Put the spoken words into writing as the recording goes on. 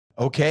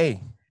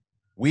Okay,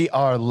 we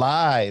are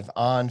live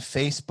on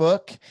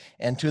Facebook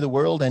and to the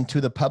world and to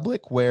the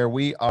public, where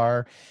we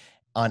are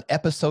on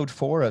episode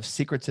 4 of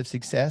Secrets of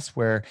Success,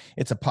 where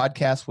it's a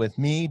podcast with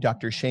me,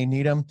 Dr. Shane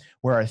Needham,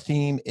 where our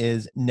theme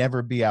is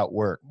never be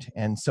outworked.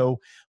 And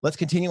so let's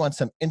continue on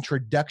some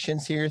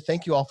introductions here.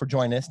 Thank you all for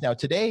joining us. Now,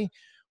 today,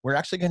 we're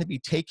actually going to be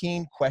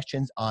taking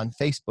questions on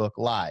Facebook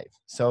Live.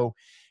 So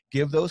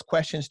give those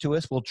questions to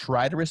us. We'll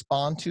try to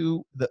respond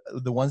to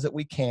the ones that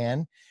we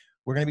can.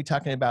 We're going to be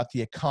talking about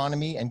the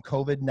economy and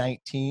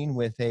COVID-19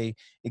 with a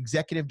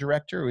executive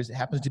director who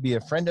happens to be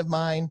a friend of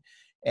mine,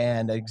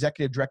 and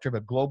executive director of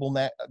a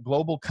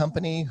global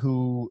company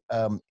who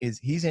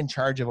he's in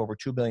charge of over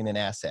 $2 billion in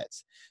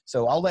assets.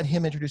 So I'll let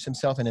him introduce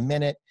himself in a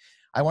minute.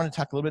 I want to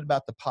talk a little bit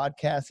about the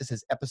podcast. This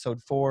is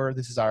episode 4.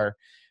 This is our,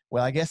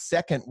 well, I guess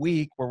second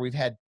week where we've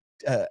had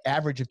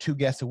average of 2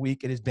 guests a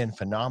week. It has been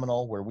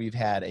phenomenal, where we've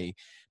had a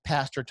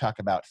pastor talk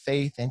about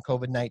faith and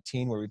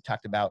COVID-19, where we've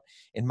talked about,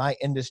 in my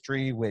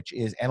industry, which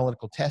is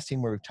analytical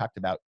testing, where we've talked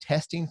about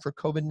testing for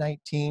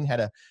COVID-19, had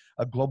a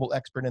global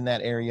expert in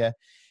that area.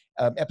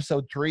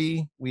 Episode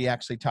 3, we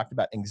actually talked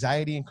about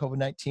anxiety and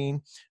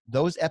COVID-19.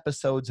 Those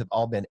episodes have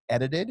all been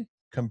edited,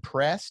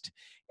 compressed,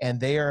 and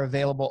they are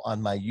available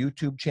on my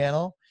YouTube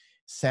channel,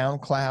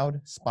 SoundCloud,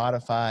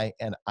 Spotify,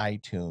 and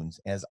iTunes,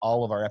 as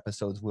all of our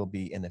episodes will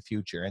be in the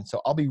future. And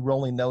so I'll be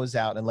rolling those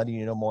out and letting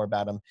you know more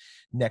about them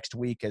next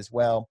week as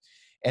well.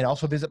 And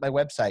also visit my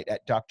website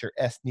at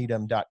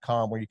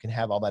drsneedham.com, where you can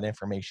have all that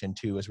information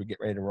too as we get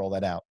ready to roll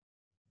that out.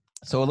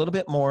 So a little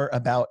bit more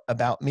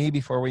about me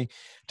before we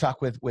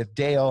talk with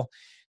Dale.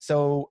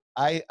 So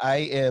I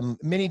am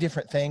many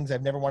different things.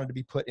 I've never wanted to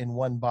be put in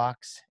one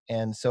box.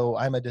 And so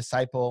I'm a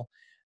disciple.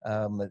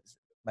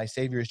 My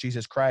Savior is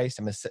Jesus Christ.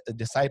 I'm a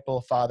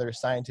disciple, father,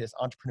 scientist,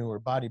 entrepreneur,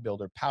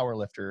 bodybuilder,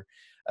 powerlifter,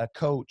 a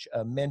coach,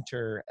 a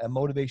mentor, a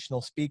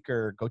motivational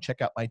speaker. Go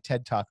check out my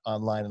TED Talk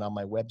online and on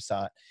my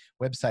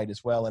website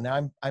as well. And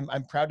now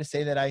I'm proud to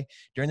say that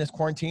during this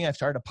quarantine, I've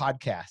started a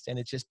podcast, and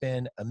it's just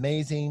been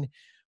amazing,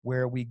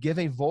 where we give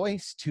a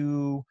voice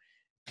to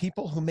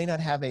people who may not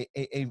have a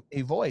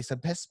voice,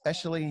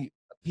 especially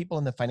people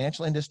in the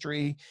financial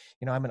industry.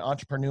 You know, I'm an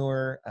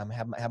entrepreneur,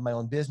 have my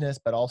own business,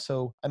 but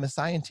also I'm a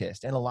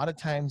scientist. And a lot of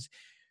times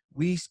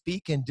we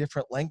speak in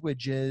different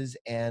languages,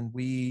 and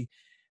we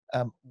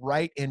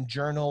write in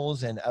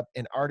journals and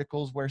in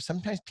articles where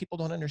sometimes people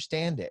don't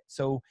understand it.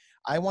 So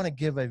I want to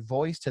give a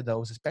voice to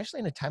those, especially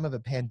in a time of a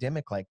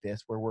pandemic like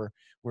this, where we're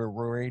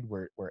worried,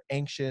 we're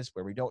anxious,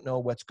 where we don't know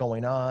what's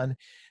going on,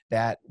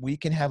 that we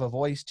can have a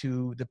voice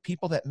to the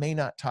people that may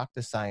not talk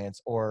the science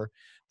or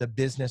the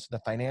business, or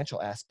the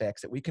financial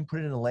aspects, that we can put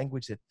it in a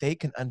language that they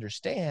can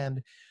understand,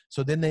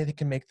 so then they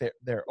can make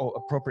their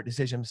appropriate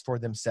decisions for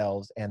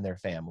themselves and their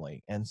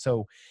family. And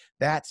so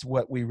that's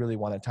what we really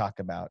want to talk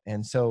about.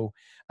 And so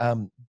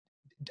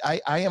I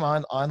am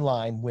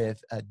online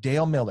with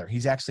Dale Miller.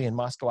 He's actually in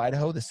Moscow,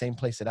 Idaho, the same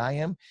place that I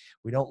am.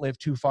 We don't live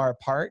too far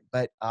apart,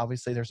 but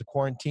obviously there's a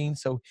quarantine.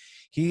 So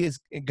he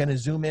is going to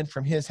Zoom in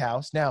from his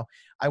house. Now,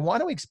 I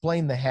want to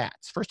explain the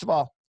hats. First of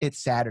all,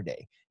 it's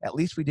Saturday. At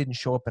least we didn't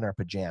show up in our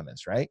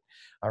pajamas, right?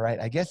 All right.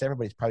 I guess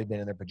everybody's probably been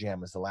in their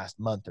pajamas the last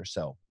month or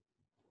so.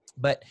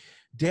 But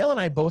Dale and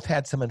I both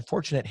had some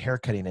unfortunate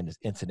haircutting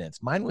incidents.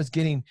 Mine was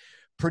getting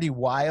pretty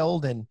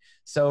wild. And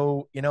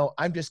so,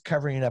 I'm just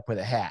covering it up with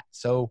a hat.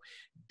 So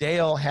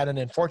Dale had an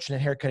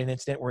unfortunate haircutting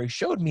incident where he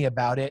showed me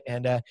about it.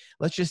 And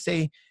let's just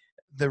say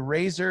the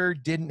razor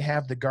didn't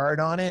have the guard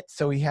on it.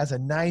 So he has a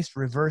nice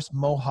reverse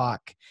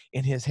mohawk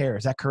in his hair.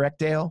 Is that correct,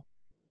 Dale?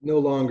 No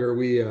longer.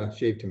 We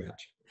shaved to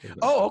match.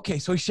 Oh, okay.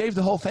 So he shaved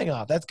the whole thing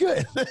off. That's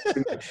good.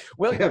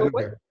 What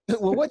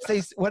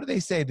do they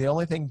say? The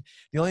only thing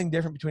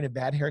difference between a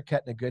bad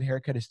haircut and a good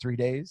haircut is 3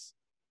 days.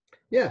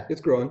 Yeah, it's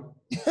growing.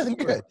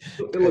 Good.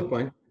 It'll look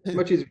fine. It's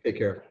much easier to take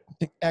care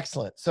of.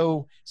 Excellent.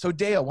 So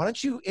Dale, why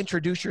don't you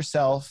introduce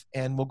yourself,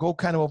 and we'll go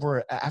kind of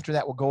over, after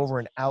that, we'll go over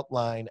an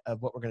outline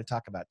of what we're going to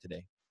talk about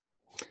today.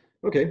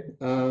 Okay.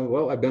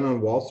 Well, I've been on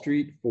Wall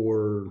Street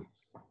for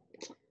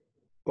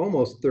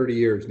almost 30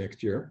 years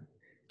next year.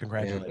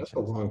 Congratulations. And that's a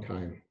long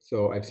time.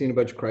 So I've seen a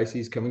bunch of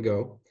crises come and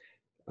go.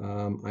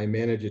 I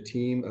manage a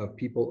team of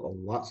people a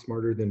lot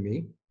smarter than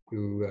me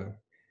who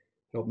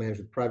help manage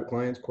with private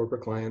clients,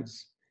 corporate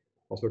clients,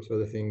 all sorts of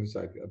other things.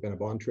 I've been a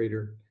bond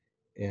trader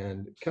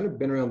and kind of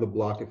been around the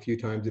block a few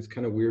times. It's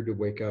kind of weird to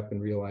wake up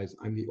and realize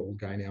I'm the old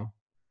guy now.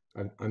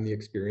 I'm the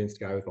experienced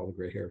guy with all the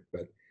gray hair,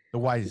 but the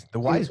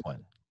wise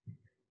one.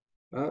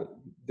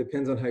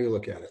 Depends on how you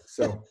look at it.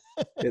 So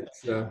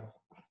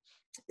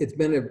it's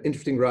been an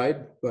interesting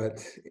ride,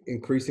 but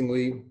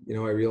increasingly, I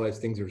realize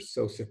things are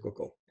so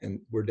cyclical, and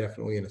we're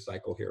definitely in a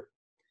cycle here.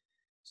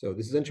 So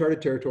this is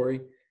uncharted territory,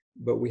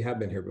 but we have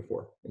been here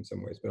before in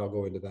some ways, but I'll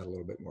go into that a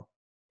little bit more.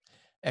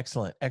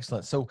 Excellent.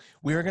 Excellent. So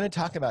we're going to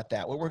talk about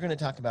that. What we're going to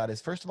talk about is,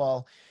 first of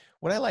all,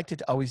 what I like to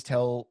always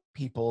tell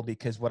people,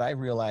 because what I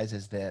realize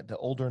is that the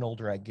older and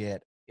older I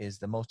get, is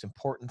the most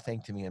important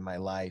thing to me in my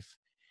life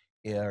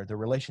are the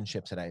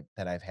relationships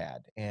that I've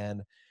had.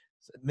 And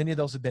many of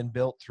those have been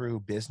built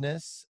through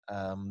business,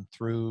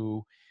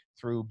 through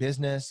through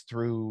business,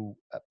 through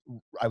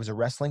I was a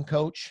wrestling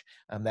coach.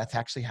 That's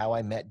actually how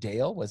I met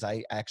Dale. Was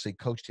I actually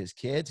coached his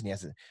kids, and he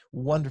has a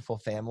wonderful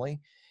family,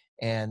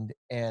 and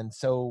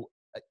so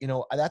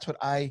that's what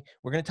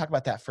we're going to talk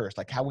about that first,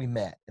 like how we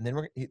met,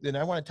 and then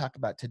I want to talk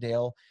about to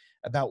Dale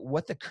about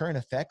what the current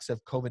effects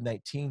of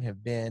COVID-19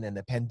 have been, and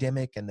the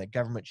pandemic, and the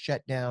government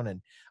shutdown and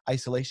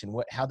isolation,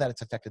 how that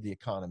it's affected the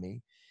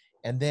economy.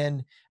 And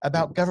then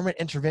about government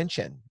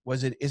intervention.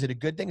 Is it a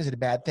good thing? Is it a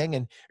bad thing?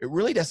 And it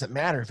really doesn't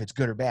matter if it's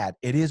good or bad.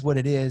 It is what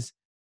it is.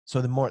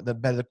 So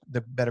the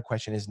better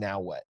question is,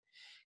 now what?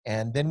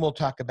 And then we'll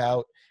talk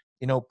about,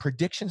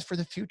 predictions for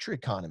the future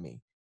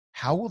economy.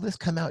 How will this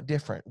come out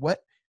different? What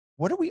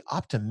are we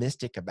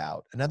optimistic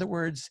about? In other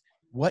words,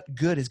 what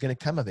good is going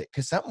to come of it?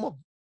 Because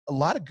a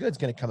lot of good's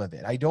going to come of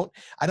it. I don't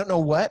know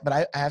what, but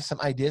I have some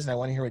ideas, and I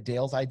want to hear what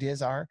Dale's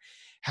ideas are.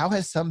 How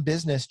has some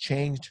business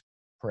changed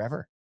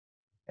forever?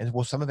 And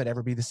will some of it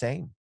ever be the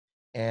same?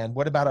 And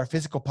what about our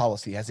fiscal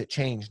policy? Has it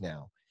changed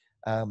now?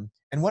 And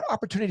what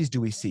opportunities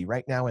do we see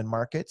right now in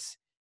markets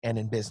and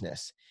in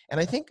business? And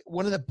I think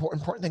one of the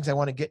important things I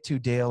want to get to,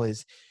 Dale,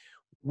 is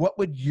what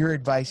would your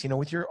advice,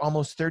 with your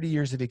almost 30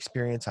 years of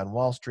experience on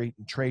Wall Street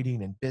and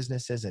trading and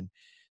businesses and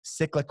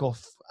cyclical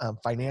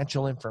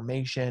financial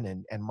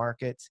information and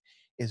markets,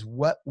 is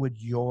what would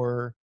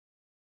your,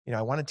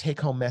 I want to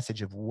take home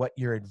message of what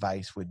your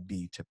advice would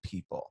be to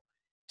people,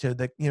 to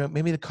the,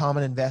 maybe the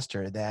common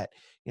investor that,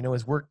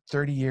 has worked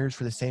 30 years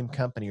for the same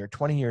company or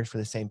 20 years for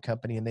the same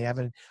company, and they have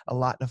a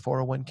lot in a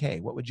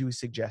 401k. What would you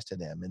suggest to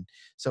them? And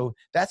so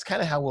that's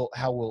kind of how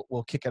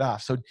we'll kick it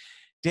off. So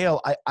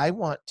Dale, I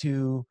want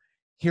to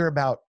hear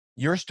about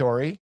your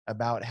story,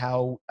 about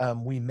how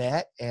we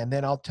met, and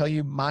then I'll tell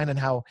you mine and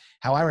how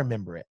I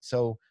remember it.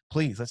 So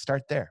please, let's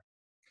start there.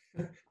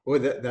 Boy,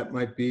 that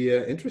might be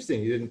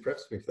interesting. You didn't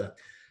preface me for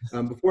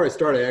that. Before I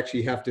start, I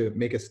actually have to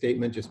make a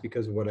statement just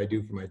because of what I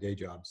do for my day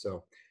job.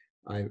 So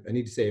I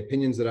need to say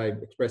opinions that I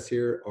express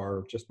here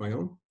are just my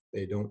own.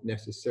 They don't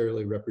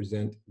necessarily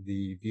represent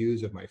the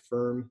views of my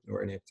firm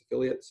nor any of its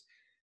affiliates.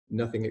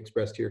 Nothing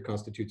expressed here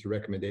constitutes a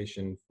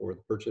recommendation for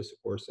the purchase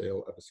or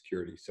sale of a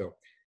security. So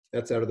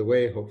that's out of the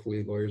way.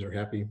 Hopefully lawyers are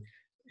happy,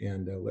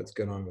 and let's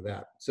get on with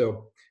that.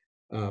 So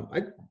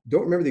I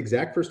don't remember the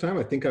exact first time.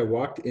 I think I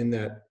walked in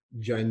that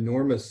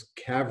ginormous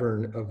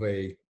cavern of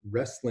a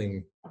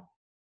wrestling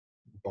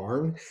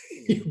barn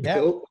you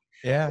built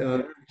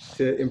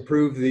to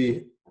improve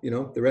the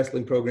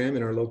wrestling program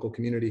in our local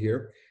community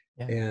here,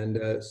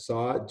 and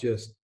saw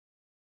just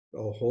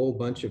a whole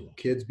bunch of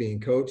kids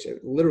being coached.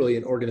 Literally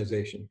an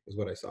organization is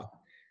what I saw.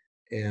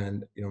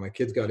 And my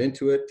kids got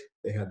into it.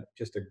 They had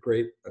just a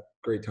great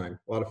time,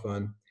 a lot of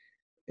fun.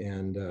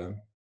 And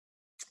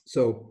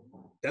so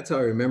that's how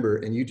I remember.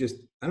 And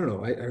I don't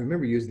know, I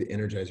remember you as the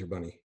Energizer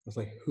Bunny. I was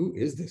like, who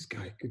is this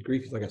guy? Good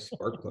grief, he's like a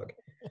spark plug.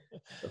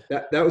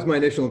 That was my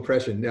initial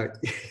impression. Now,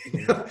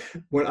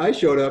 when I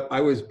showed up,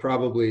 I was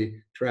probably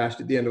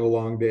trashed at the end of a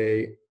long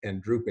day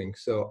and drooping.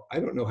 So I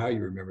don't know how you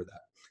remember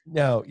that.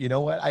 No, you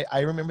know what? I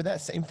remember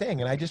that same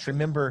thing. And I just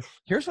remember,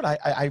 here's what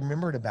I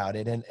remembered about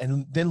it.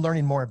 And then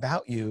learning more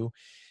about you.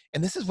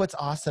 And this is what's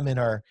awesome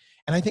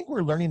and I think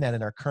we're learning that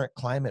in our current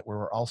climate where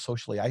we're all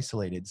socially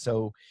isolated.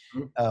 So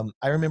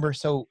I remember,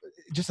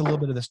 just a little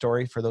bit of the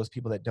story for those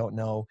people that don't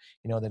know,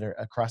 that are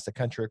across the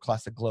country,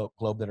 across the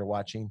globe that are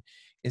watching,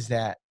 is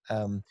that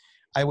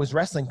I was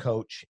wrestling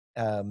coach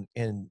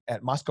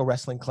at Moscow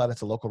Wrestling Club.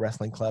 It's a local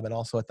wrestling club, and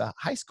also at the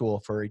high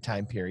school for a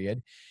time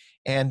period.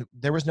 And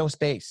there was no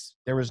space.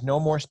 There was no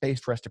more space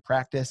for us to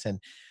practice. And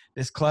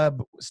this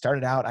club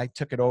started out, I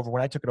took it over.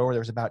 When I took it over, there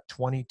was about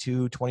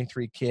 22,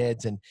 23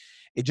 kids, and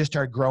it just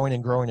started growing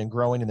and growing and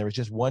growing. And there was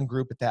just one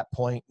group at that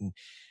point. And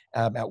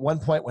at one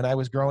point when I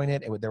was growing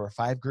there were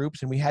 5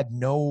 groups, and we had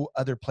no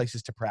other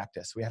places to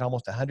practice. We had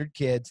almost 100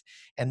 kids,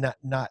 and there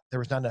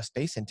was not enough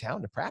space in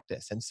town to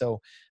practice. And so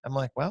I'm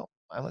like, well,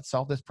 let's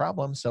solve this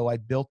problem. So I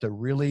built a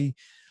really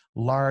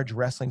large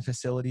wrestling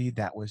facility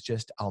that was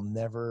just, I'll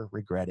never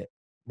regret it.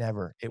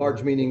 Never.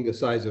 Large meaning the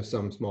size of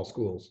some small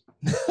schools.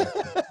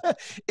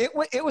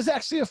 It was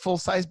actually a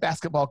full-size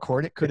basketball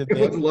court. It could have been.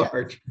 It was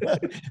large.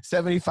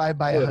 75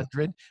 by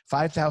 100,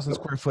 5,000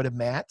 square foot of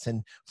mats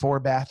and 4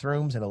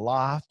 bathrooms and a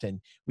loft. And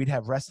we'd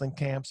have wrestling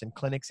camps and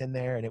clinics in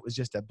there. And it was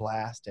just a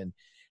blast. And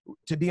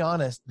to be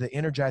honest, the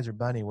Energizer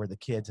Bunny were the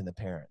kids and the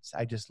parents.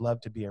 I just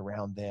loved to be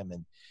around them,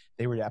 and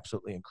they were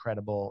absolutely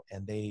incredible,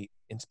 and they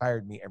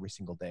inspired me every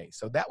single day.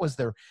 So that was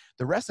the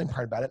wrestling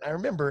part about it. And I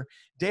remember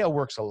Dale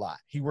works a lot.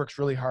 He works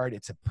really hard.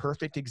 It's a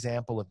perfect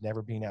example of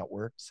never being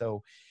outworked.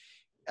 So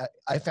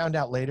I found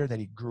out later that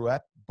he grew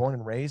up, born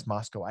and raised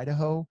Moscow,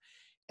 Idaho,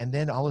 and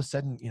then all of a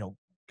sudden,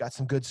 got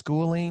some good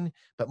schooling,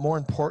 but more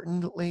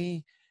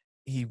importantly,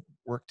 he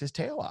worked his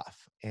tail off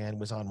and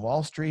was on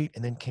Wall Street,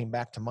 and then came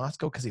back to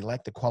Moscow because he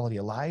liked the quality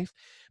of life,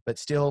 but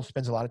still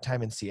spends a lot of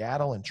time in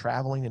Seattle and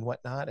traveling and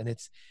whatnot. And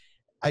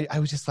I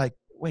was just like,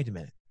 wait a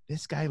minute,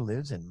 this guy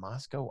lives in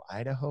Moscow,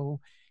 Idaho,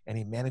 and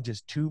he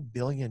manages $2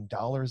 billion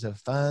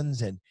of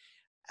funds. And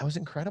that was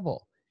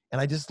incredible.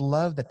 And I just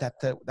love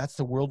that's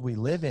the world we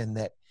live in,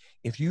 that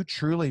if you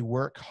truly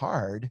work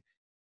hard,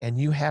 and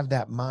you have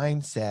that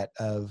mindset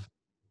of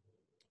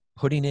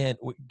putting in,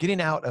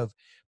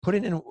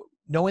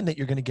 knowing that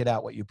you're going to get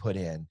out what you put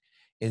in,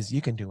 is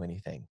you can do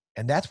anything.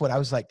 And that's what I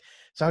was like.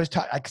 So I was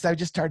talking, because I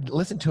just started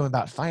listening to him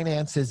about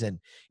finances and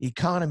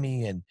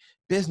economy and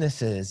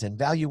businesses and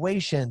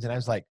valuations. And I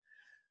was like,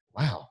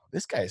 wow,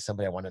 this guy is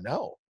somebody I want to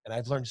know. And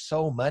I've learned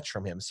so much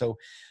from him. So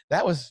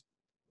that's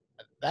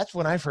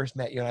when I first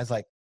met you. And I was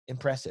like,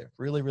 impressive,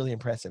 really, really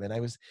impressive. And I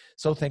was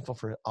so thankful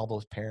for all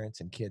those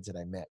parents and kids that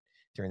I met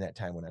during that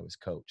time when I was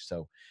coach.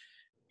 So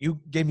you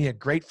gave me a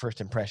great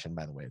first impression,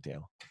 by the way,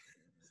 Dale.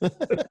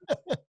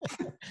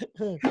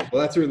 Well,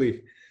 that's a relief.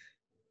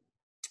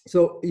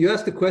 So you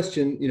asked the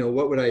question,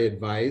 what would I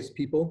advise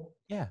people?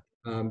 Yeah.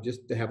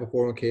 Just to have a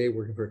 401k,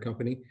 working for a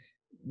company.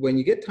 When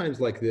you get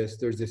times like this,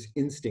 there's this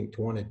instinct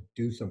to want to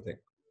do something,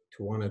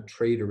 to want to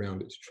trade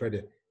around it, to try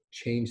to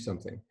change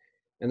something.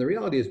 And the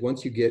reality is,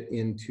 once you get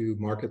into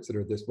markets that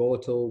are this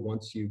volatile,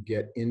 once you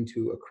get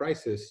into a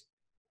crisis,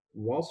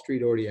 Wall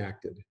Street already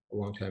acted a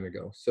long time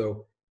ago.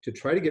 So to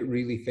try to get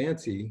really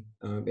fancy,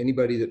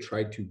 anybody that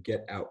tried to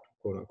get out,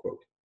 quote unquote,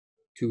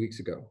 2 weeks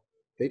ago,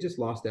 they just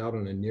lost out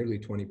on a nearly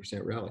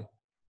 20% rally.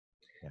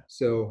 Yeah.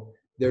 So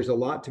there's a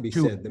lot to be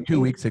said. 2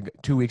 weeks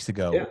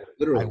ago. Yeah,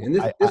 literally. And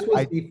this was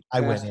the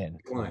fastest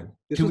decline.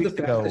 This was the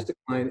fastest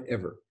decline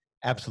ever.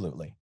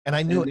 Absolutely. And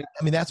I knew,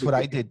 that's what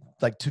I did.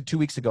 Like two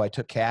weeks ago, I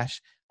took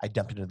cash, I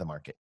dumped it into the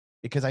market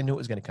because I knew it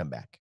was going to come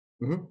back.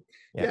 Mm-hmm.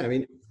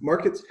 Yeah.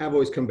 Markets have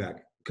always come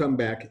back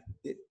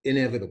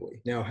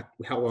inevitably. Now,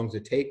 how long does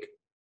it take?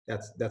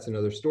 That's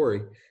another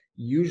story.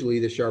 Usually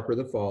the sharper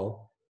the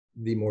fall,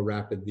 the more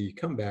rapid the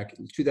comeback.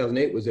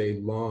 2008 was a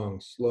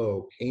long,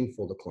 slow,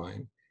 painful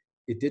decline.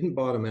 It didn't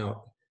bottom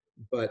out,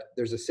 but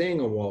there's a saying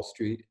on Wall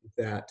Street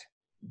that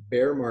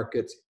bear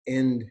markets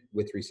end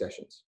with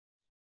recessions.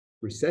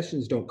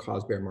 Recessions don't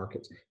cause bear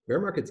markets. Bear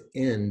markets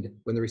end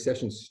when the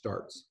recession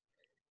starts.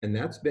 And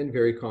that's been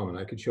very common.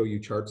 I could show you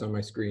charts on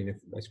my screen if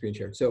my screen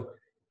shared. So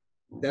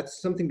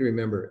that's something to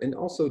remember. And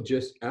also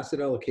just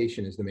asset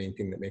allocation is the main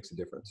thing that makes a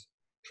difference.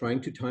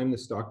 Trying to time the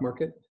stock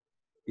market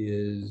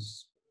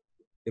is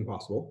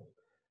impossible.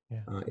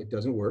 Yeah. It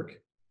doesn't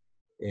work.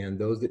 And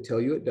those that tell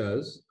you it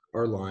does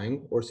are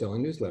lying or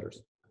selling newsletters.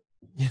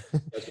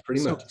 That's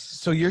pretty much.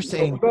 So you're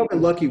saying we've all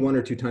been lucky one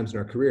or two times in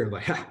our career,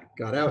 like,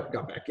 got out,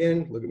 got back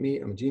in. Look at me,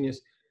 I'm a genius.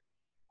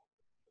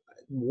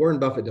 Warren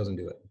Buffett doesn't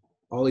do it.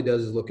 All he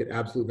does is look at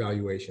absolute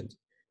valuations.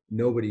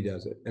 Nobody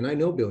does it. And I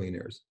know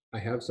billionaires. I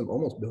have some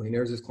almost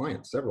billionaires as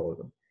clients, several of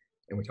them,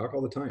 and we talk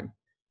all the time.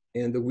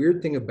 And the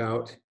weird thing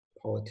about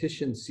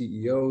politicians,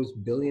 CEOs,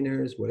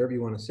 billionaires, whatever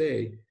you want to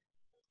say,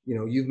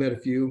 you've met a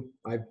few.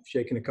 I've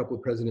shaken a couple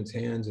of presidents'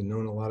 hands and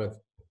known a lot of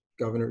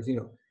governors.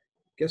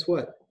 Guess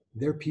what?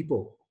 They're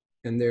people,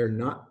 and they're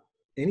not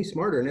any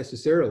smarter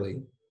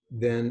necessarily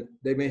than,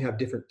 they may have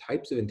different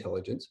types of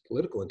intelligence,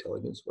 political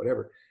intelligence,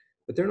 whatever,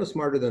 but they're no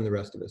smarter than the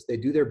rest of us. They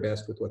do their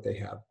best with what they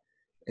have,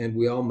 and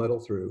we all muddle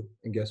through.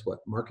 And guess what?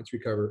 Markets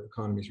recover,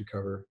 economies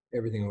recover,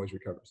 everything always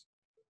recovers.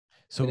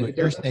 So what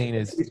you're saying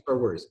is our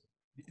worries.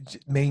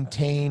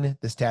 Maintain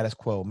the status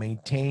quo,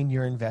 maintain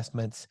your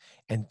investments,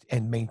 and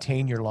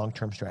maintain your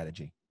long-term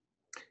strategy.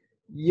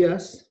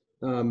 Yes.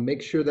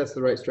 Make sure that's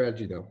the right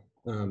strategy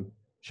though.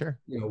 Sure.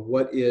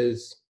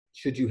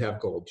 Should you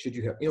have gold? Should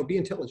you have, be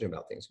intelligent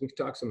about things. We can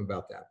talk some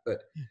about that,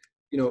 but,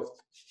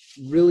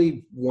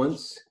 really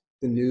once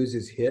the news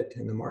is hit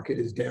and the market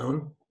is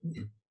down,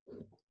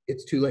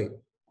 it's too late.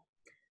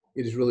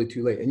 It is really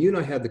too late. And you and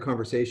I had the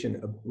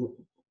conversation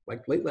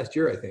like late last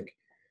year, I think,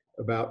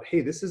 about,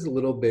 hey, this is a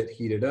little bit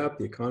heated up.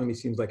 The economy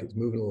seems like it's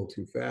moving a little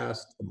too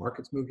fast. The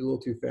market's moved a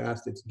little too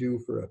fast. It's due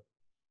for a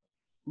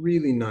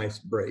really nice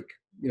break.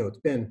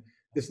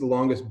 This is the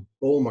longest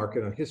bull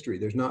market on history.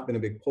 There's not been a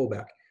big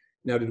pullback.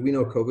 Now, did we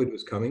know COVID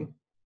was coming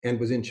and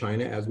was in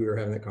China as we were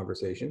having that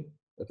conversation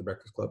at the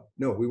Breakfast Club?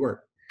 No, we weren't.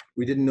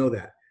 We didn't know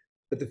that.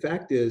 But the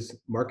fact is,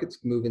 markets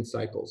move in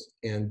cycles,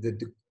 and the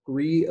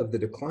degree of the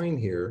decline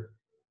here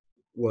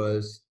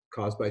was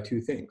caused by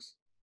two things.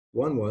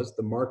 One was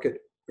the market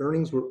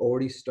earnings were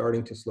already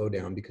starting to slow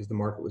down because the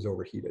market was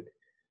overheated.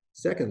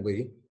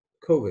 Secondly,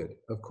 COVID,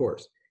 of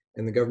course,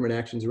 and the government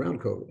actions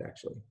around COVID,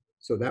 actually.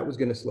 So that was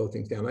going to slow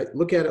things down. I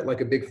look at it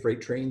like a big freight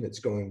train that's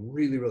going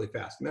really, really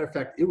fast. Matter of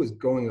fact, it was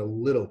going a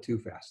little too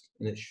fast,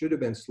 and it should have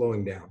been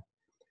slowing down.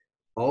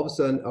 All of a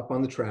sudden, up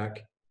on the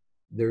track,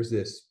 there's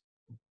this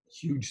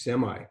huge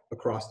semi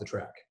across the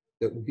track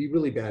that would be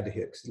really bad to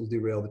hit because it'll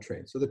derail the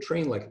train. So the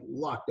train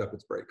locked up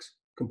its brakes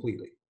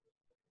completely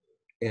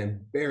and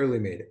barely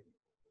made it.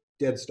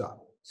 Dead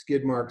stop.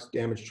 Skid marks,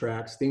 damaged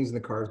tracks, things in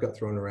the cars got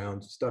thrown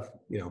around, stuff,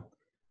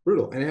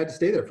 brutal. And it had to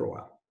stay there for a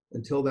while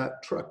until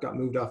that truck got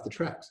moved off the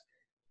tracks.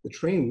 The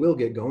train will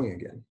get going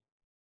again,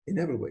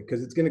 inevitably,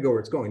 because it's going to go where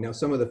it's going. Now,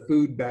 some of the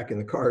food back in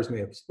the cars may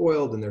have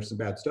spoiled and there's some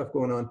bad stuff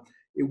going on.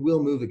 It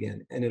will move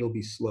again, and it'll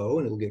be slow,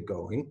 and it'll get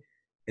going,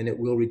 and it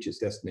will reach its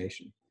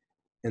destination.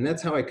 And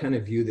that's how I kind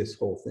of view this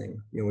whole thing.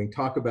 When we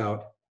talk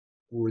about,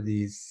 were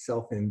these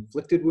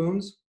self-inflicted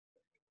wounds?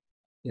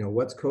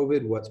 What's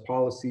COVID? What's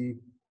policy?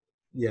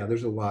 Yeah,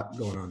 there's a lot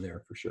going on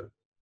there for sure.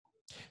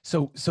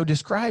 So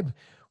describe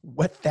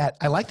what that,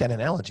 I like that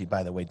analogy,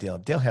 by the way, Dale.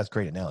 Dale has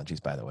great analogies,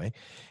 by the way.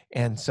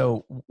 And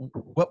so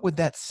what would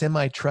that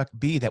semi truck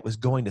be that was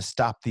going to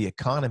stop the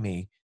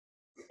economy?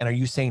 And are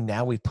you saying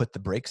now we've put the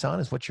brakes on,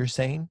 is what you're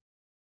saying?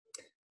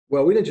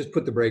 Well, we didn't just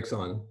put the brakes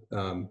on.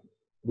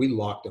 We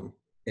locked them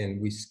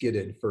and we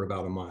skidded for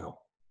about a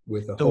mile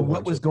with a So whole what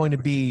bunch was of, going to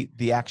be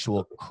the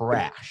actual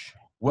crash?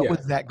 What yeah.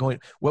 was that going,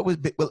 well,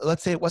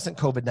 let's say it wasn't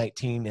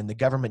COVID-19 and the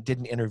government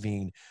didn't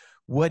intervene.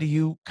 What do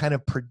you kind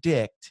of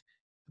predict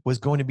was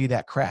going to be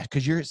that crash?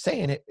 Because you're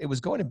saying it's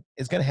going to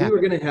We were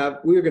happen. going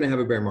to have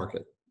a bear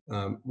market.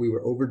 We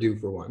were overdue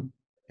for one.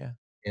 Yeah.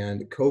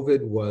 And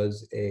COVID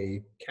was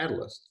a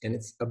catalyst, and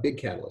it's a big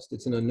catalyst.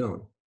 It's an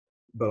unknown.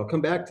 But I'll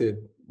come back to,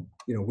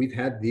 we've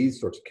had these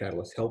sorts of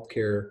catalysts,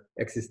 healthcare,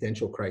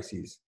 existential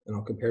crises, and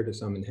I'll compare to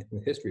some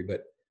in history.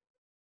 But,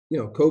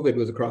 COVID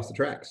was across the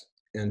tracks,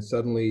 and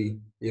suddenly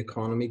the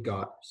economy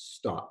got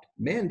stopped,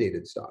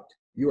 mandated stopped.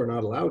 You are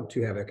not allowed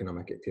to have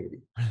economic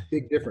activity.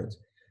 Big difference.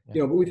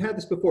 Yeah. But we've had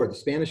this before. The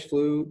Spanish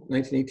flu,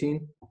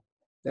 1918,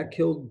 that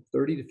killed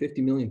 30 to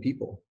 50 million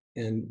people.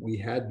 And we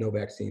had no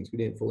vaccines. We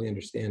didn't fully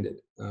understand it.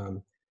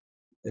 And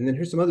then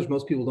here's some others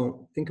most people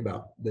don't think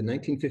about. The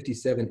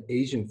 1957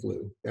 Asian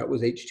flu, that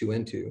was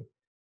H2N2.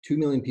 2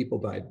 million people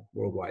died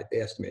worldwide, they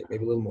estimate,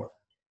 maybe a little more.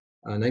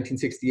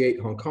 1968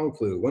 Hong Kong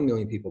flu, 1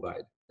 million people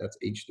died. That's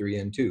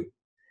H3N2.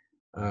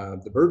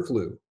 The bird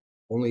flu,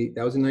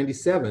 that was in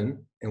 97,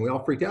 and we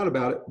all freaked out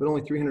about it, but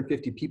only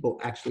 350 people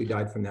actually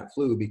died from that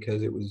flu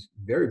because it was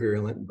very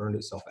virulent and burned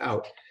itself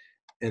out.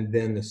 And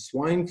then the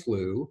swine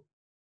flu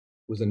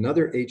was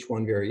another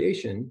H1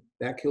 variation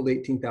that killed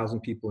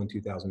 18,000 people in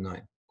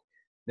 2009.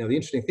 Now, the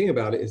interesting thing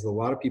about it is a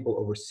lot of people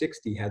over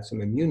 60 had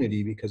some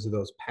immunity because of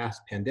those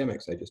past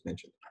pandemics I just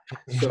mentioned.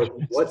 So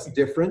what's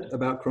different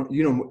about,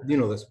 you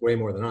know this way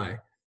more than I,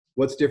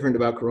 what's different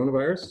about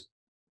coronavirus?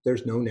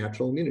 There's no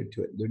natural immunity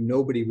to it. There's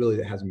nobody really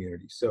that has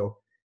immunity. So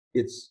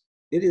it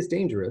is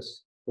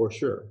dangerous for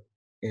sure.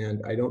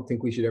 And I don't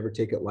think we should ever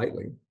take it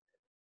lightly.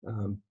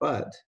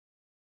 But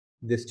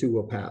this too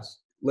will pass.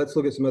 Let's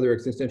look at some other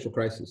existential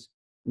crises.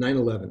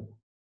 9/11.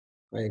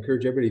 I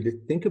encourage everybody to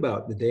think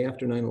about the day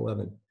after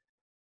 9/11.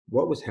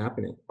 What was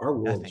happening? Our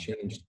world Nothing.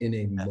 changed in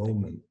a Nothing.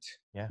 moment.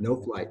 Yeah. No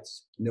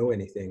flights, no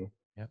anything.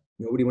 Yep.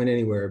 Nobody went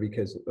anywhere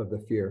because of the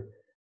fear.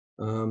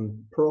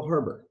 Pearl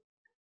Harbor.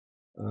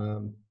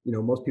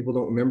 Most people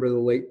don't remember the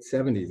late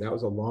 70s. That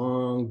was a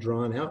long,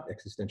 drawn out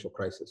existential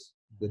crisis.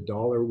 The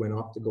dollar went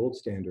off the gold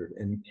standard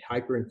and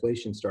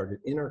hyperinflation started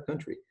in our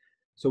country.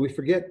 So we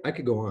forget, I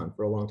could go on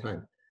for a long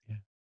time. Yeah.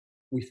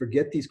 We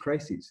forget these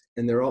crises,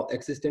 and they're all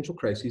existential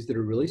crises that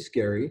are really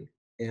scary.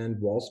 And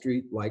Wall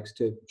Street likes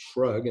to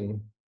shrug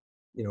and,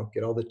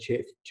 get all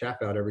the chaff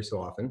out every so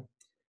often.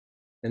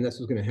 And this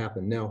was going to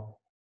happen. Now,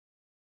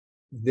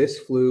 this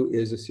flu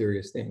is a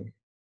serious thing.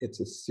 It's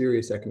a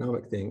serious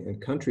economic thing. And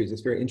countries,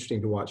 it's very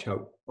interesting to watch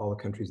how all the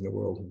countries in the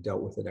world have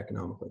dealt with it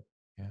economically.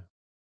 Yeah.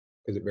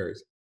 Because it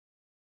varies.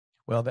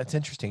 Well, that's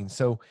interesting.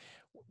 So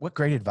what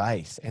great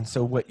advice. And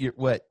so what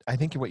I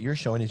think what you're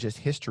showing is just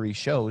history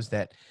shows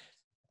that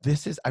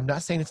I'm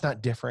not saying it's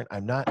not different.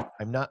 I'm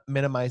not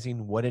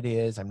minimizing what it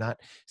is. I'm not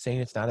saying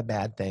it's not a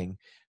bad thing,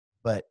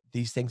 but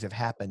these things have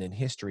happened in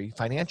history,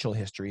 financial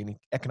history and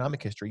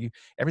economic history.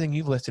 Everything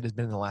you've listed has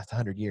been in the last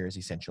 100 years,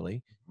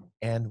 essentially,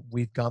 and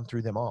we've gone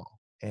through them all.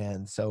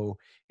 And so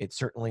it's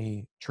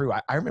certainly true.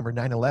 I remember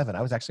 9/11.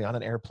 I was actually on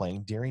an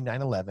airplane during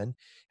 9/11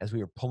 as we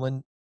were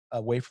pulling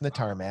away from the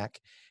tarmac.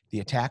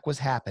 The attack was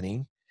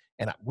happening,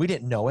 and we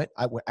didn't know it.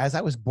 As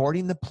I was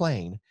boarding the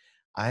plane,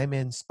 I'm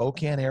in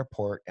Spokane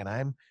Airport, and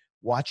I'm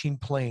watching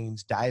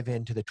planes dive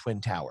into the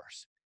Twin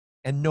Towers,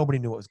 and nobody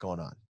knew what was going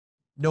on.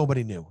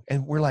 Nobody knew.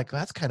 And we're like,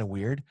 that's kind of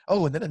weird.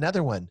 Oh, and then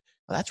another one.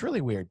 Well, that's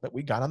really weird. But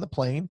we got on the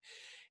plane,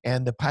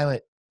 and the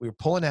pilot, we were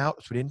pulling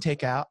out, so we didn't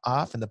take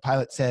off. And the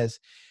pilot says,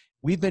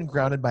 we've been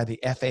grounded by the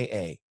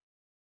FAA.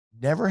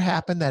 Never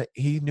happened that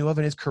he knew of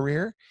in his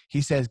career.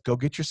 He says, go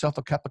get yourself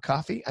a cup of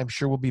coffee. I'm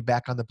sure we'll be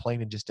back on the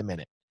plane in just a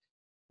minute.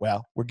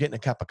 Well, we're getting a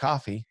cup of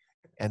coffee,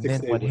 and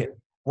then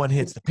one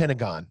hits the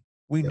Pentagon.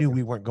 We knew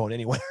we weren't going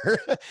anywhere.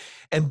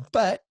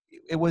 But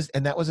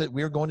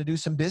we were going to do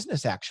some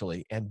business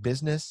actually. And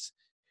business,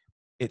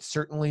 it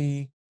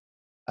certainly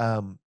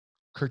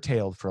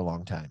curtailed for a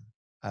long time.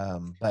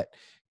 But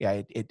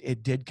yeah,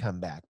 it did come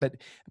back. But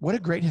what a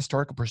great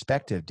historical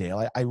perspective,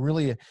 Dale. I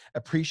really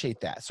appreciate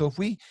that. So if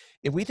we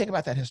think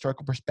about that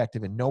historical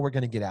perspective and know we're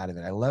going to get out of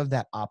it, I love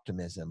that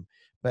optimism.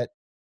 But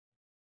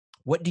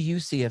what do you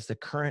see as the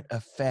current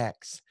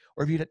effects,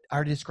 or have you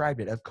already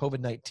described it, of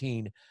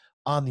COVID-19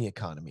 on the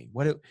economy?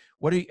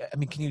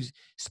 Can you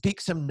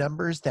speak some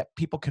numbers that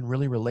people can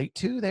really relate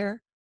to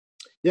there?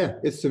 Yeah,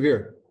 it's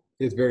severe.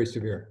 It's very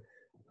severe.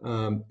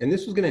 And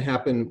this was going to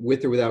happen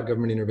with or without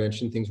government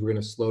intervention. Things were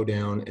going to slow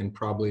down and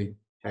probably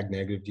have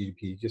negative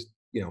GDP. Just,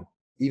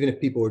 even if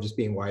people were just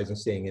being wise and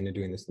staying in and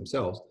doing this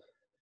themselves,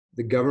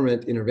 the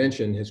government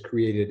intervention has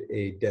created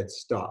a dead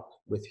stop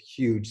with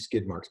huge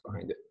skid marks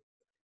behind it.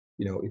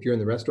 If you're in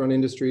the restaurant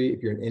industry,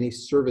 if you're in any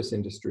service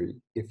industry,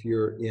 if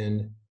you're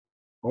in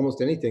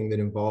almost anything that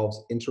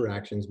involves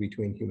interactions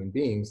between human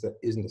beings that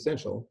isn't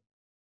essential,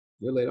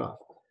 you're laid off.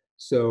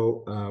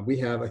 So we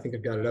have, I think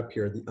I've got it up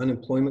here, the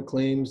unemployment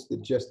claims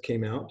that just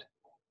came out,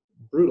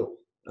 brutal.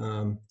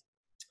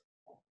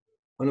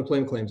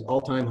 Unemployment claims,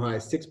 all-time high,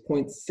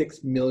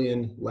 6.6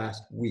 million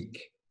last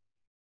week,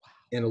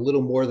 and a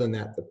little more than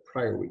that the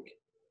prior week.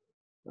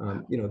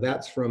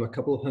 That's from a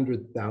couple of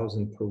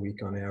 100,000 per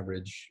week on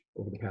average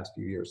over the past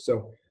few years.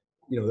 So,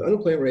 the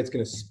unemployment rate's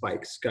going to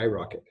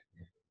skyrocket.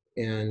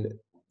 And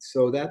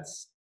so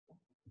that's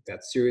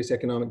serious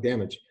economic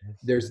damage.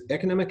 There's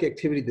economic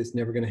activity that's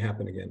never going to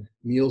happen again.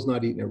 Meals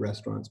not eaten at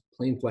restaurants,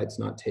 plane flights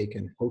not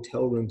taken,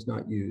 hotel rooms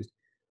not used,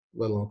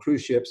 let alone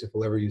cruise ships. If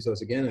we'll ever use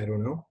those again, I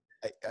don't know.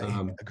 I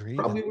agree.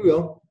 Probably we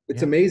will.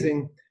 It's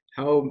amazing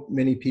how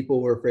many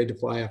people were afraid to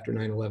fly after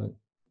 9/11.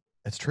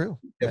 That's true.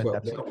 Yeah, well,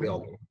 we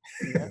all do.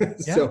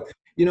 So,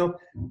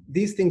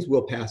 these things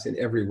will pass in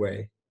every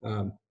way.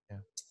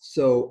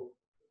 So,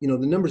 the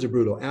numbers are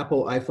brutal.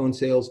 Apple iPhone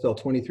sales fell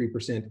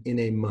 23% in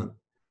a month.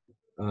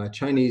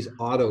 Chinese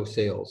auto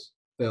sales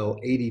fell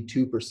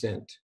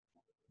 82%.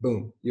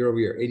 Boom, year over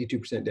year,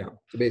 82% down.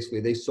 So basically,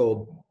 they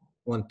sold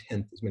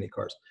 1/10 as many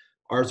cars.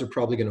 Ours are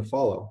probably going to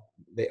follow.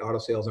 The auto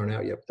sales aren't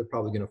out yet, but they're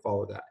probably going to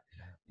follow that.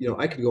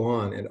 I could go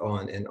on and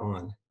on and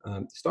on.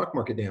 Stock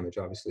market damage,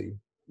 obviously.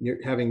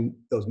 You're having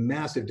those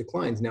massive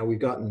declines. Now we've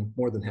gotten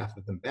more than half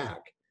of them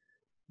back,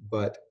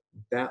 but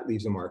that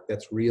leaves a mark.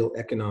 That's real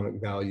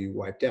economic value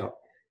wiped out.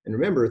 And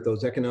remember,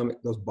 those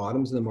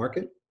bottoms in the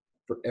market,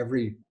 for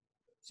every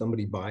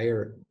somebody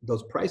buyer,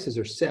 those prices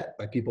are set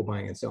by people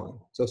buying and selling.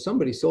 So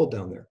somebody sold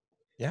down there.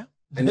 Yeah.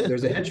 And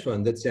there's a hedge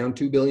fund that's down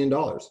 $2 billion.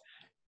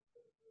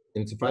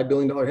 And it's a $5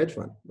 billion hedge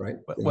fund, right?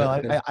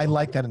 Well, I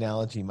like that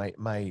analogy.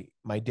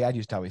 My dad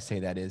used to always say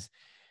that is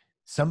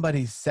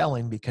somebody's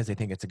selling because they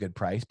think it's a good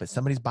price, but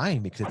somebody's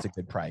buying because it's a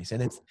good price.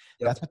 And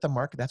that's what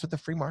the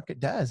free market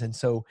does. And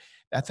so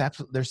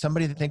there's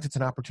somebody that thinks it's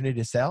an opportunity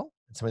to sell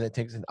and somebody that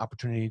takes an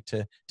opportunity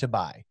to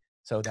buy.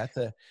 So that's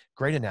a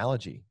great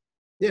analogy.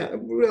 Yeah. The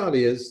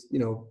reality is,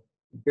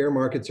 bear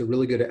markets are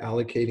really good at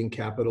allocating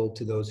capital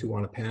to those who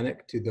want to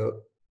panic,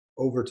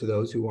 over to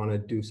those who want to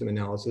do some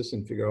analysis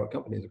and figure out what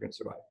companies are going to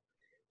survive.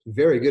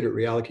 Very good at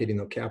reallocating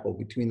the capital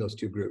between those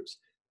two groups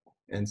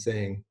and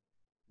saying,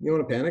 you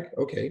want to panic?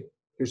 Okay,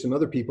 here's some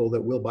other people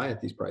that will buy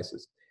at these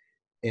prices.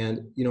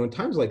 And, in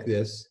times like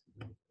this,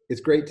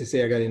 it's great to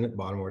say I got in at the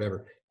bottom or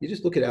whatever. You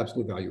just look at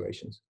absolute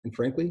valuations. And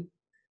frankly,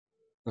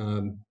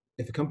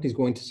 if a company's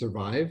going to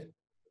survive,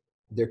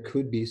 there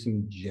could be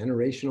some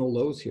generational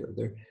lows here.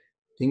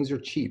 Things are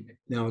cheap.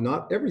 Now,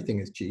 not everything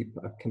is cheap.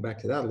 I'll come back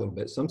to that a little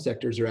bit. Some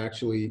sectors are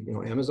actually,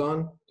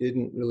 Amazon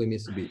didn't really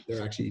miss a beat.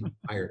 They're actually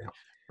higher now.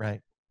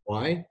 Right.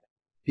 Why?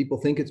 People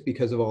think it's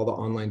because of all the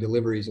online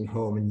deliveries and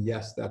home. And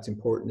yes, that's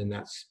important and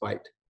that's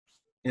spiked.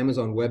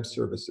 Amazon Web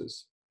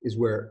Services is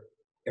where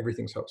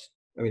everything's hosted.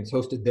 I mean, it's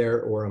hosted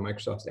there or on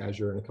Microsoft's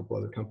Azure and a couple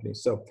other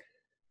companies. So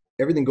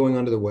everything going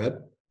onto the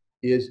web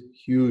is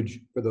huge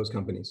for those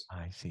companies.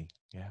 I see.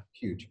 Yeah.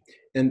 Huge.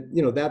 And,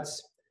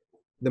 that's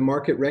the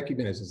market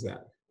recognizes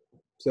that.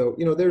 So,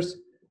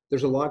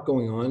 there's a lot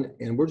going on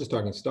and we're just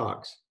talking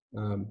stocks.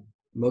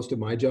 Most of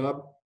my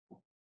job,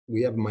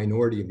 we have a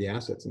minority of the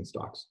assets in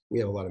stocks. We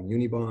have a lot of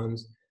muni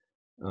bonds.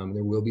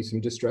 There will be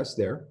some distress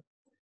there.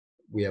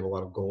 We have a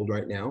lot of gold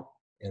right now,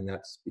 and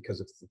that's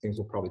because of the things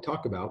we'll probably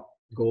talk about.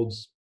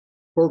 Gold's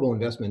horrible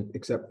investment,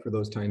 except for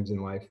those times in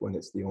life when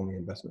it's the only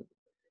investment.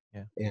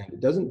 Yeah. And it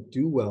doesn't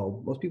do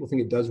well. Most people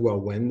think it does well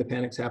when the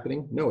panic's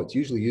happening. No, it's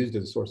usually used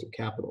as a source of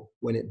capital.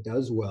 When it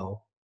does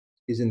well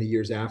is in the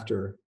years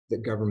after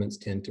that governments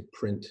tend to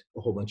print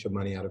a whole bunch of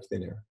money out of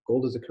thin air.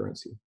 Gold is a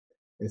currency.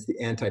 It's the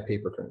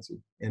anti-paper currency,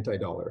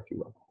 anti-dollar, if you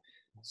will.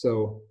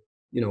 So,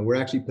 we're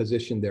actually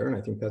positioned there, and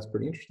I think that's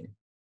pretty interesting.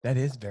 That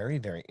is very,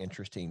 very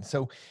interesting.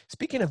 So,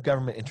 speaking of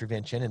government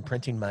intervention and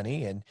printing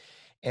money,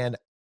 and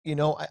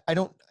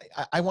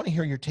I want to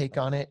hear your take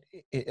on it.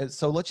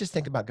 So, let's just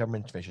think about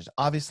government interventions.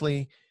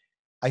 Obviously,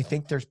 I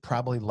think there's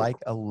probably, like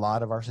a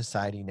lot of our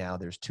society now,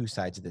 there's two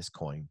sides of this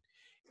coin,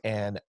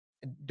 and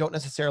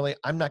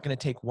I'm not going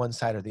to take one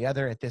side or the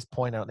other at this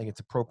point. I don't think it's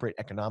appropriate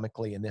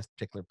economically in this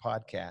particular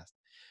podcast.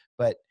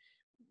 But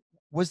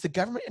was the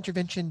government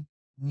intervention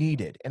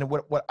needed? And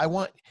what I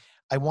want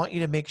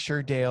you to make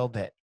sure, Dale,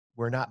 that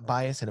we're not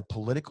biased in a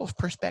political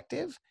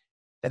perspective,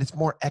 that it's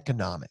more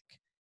economic.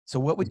 So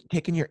what would,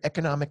 taking your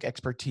economic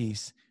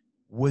expertise,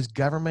 was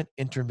government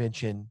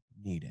intervention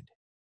needed?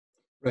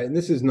 Right. And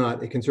this is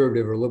not a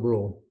conservative or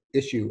liberal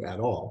issue at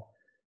all.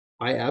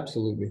 I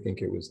absolutely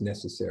think it was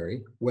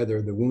necessary.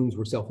 Whether the wounds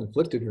were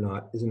self-inflicted or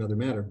not is another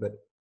matter, but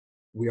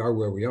we are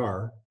where we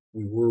are.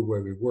 We were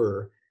where we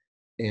were.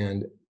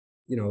 And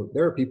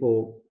there are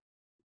people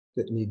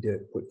that need to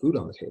put food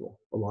on the table,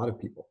 a lot of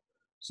people.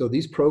 So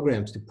these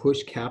programs to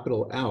push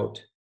capital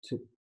out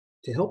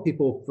to help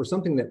people for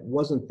something that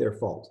wasn't their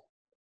fault.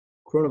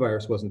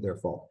 Coronavirus wasn't their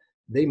fault.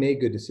 They made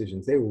good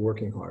decisions. They were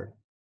working hard.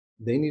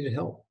 They needed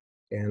help.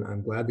 And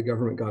I'm glad the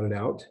government got it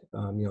out.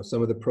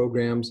 Some of the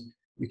programs,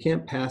 you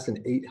can't pass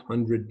an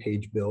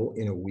 800-page bill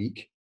in a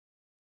week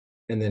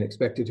and then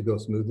expect it to go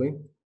smoothly.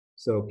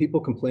 So people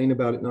complain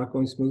about it not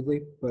going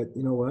smoothly, but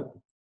you know what?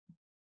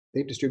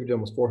 They've distributed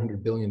almost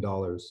 $400 billion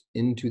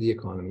into the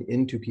economy,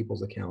 into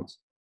people's accounts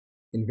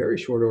in very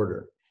short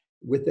order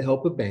with the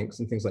help of banks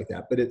and things like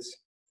that. But it's,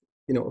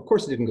 of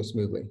course it didn't go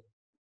smoothly,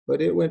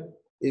 but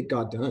it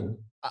got done.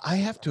 I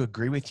have to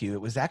agree with you.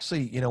 It was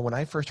actually, when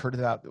I first heard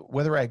about,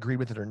 whether I agreed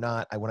with it or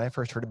not, when I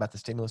first heard about the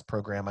stimulus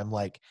program, I'm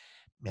like,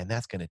 man,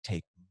 that's going to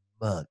take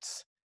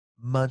months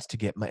to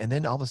get and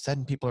then all of a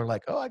sudden people are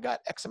like, oh, I got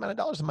X amount of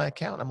dollars in my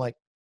account. I'm like,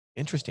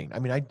 interesting. I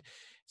mean,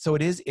 so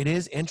it is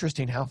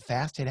interesting how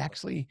fast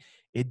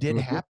it did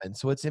happen.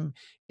 So it's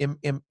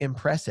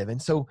impressive.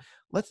 And so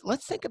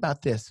let's think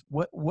about this.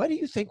 What do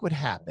you think would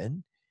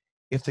happen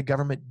if the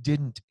government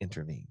didn't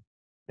intervene?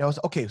 Now,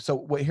 okay,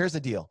 so here's the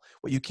deal.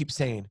 What you keep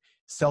saying,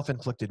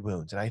 self-inflicted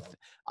wounds. And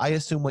I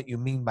assume what you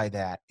mean by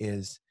that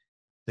is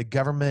the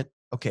government,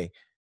 okay,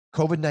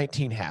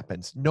 COVID-19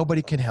 happens.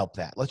 Nobody can help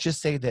that. Let's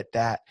just say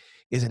that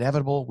is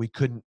inevitable. We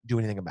couldn't do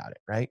anything about it,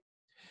 right?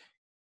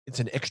 It's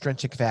an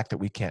extrinsic fact that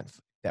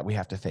we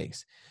have to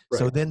face. Right.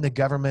 So then the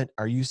government,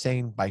 are you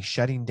saying by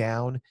shutting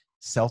down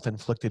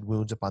self-inflicted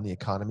wounds upon the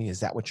economy, is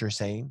that what you're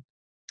saying?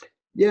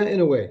 Yeah, in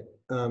a way.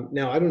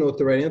 Now, I don't know what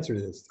the right answer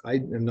is. I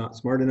am not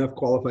smart enough,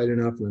 qualified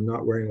enough, and I'm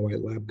not wearing a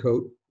white lab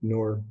coat,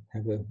 nor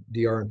have a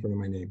DR in front of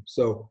my name.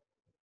 So,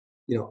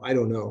 I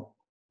don't know.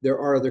 There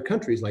are other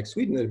countries like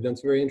Sweden that have done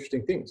some very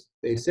interesting things.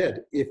 They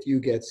said, if you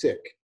get sick,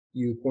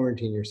 you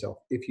quarantine yourself,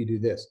 if you do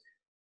this.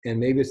 And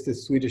maybe it's the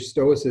Swedish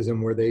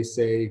stoicism where they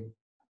say,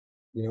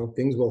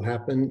 things will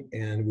happen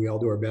and we all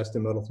do our best to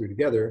muddle through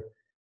together.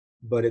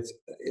 But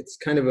it's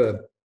kind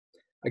of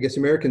I guess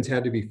Americans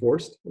had to be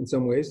forced in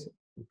some ways,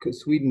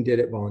 because Sweden did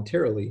it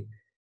voluntarily,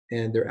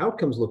 and their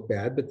outcomes look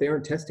bad, but they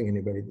aren't testing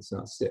anybody that's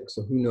not sick.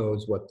 So who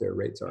knows what their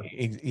rates are?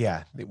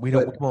 Yeah, we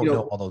won't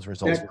know all those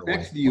results.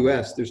 Back to the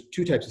US, there's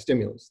two types of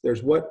stimulus.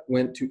 There's what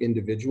went to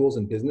individuals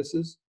and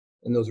businesses,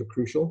 and those are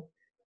crucial.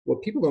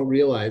 What people don't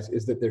realize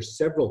is that there's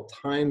several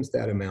times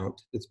that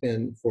amount that's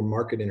been for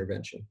market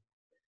intervention.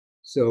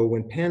 So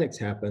when panics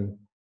happen,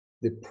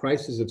 the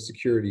prices of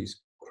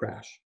securities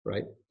crash,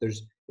 right?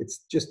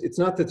 It's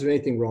not that there's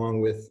anything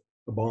wrong with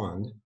a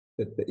bond,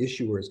 that the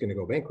issuer is going to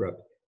go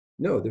bankrupt.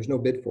 No, there's no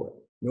bid for it.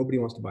 Nobody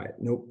wants to buy it.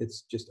 Nope,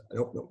 it's just,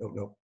 nope,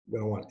 we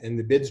don't want it. And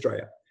the bids dry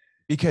up.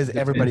 Because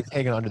everybody's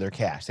hanging onto their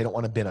cash. They don't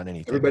want to bid on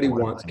anything. Everybody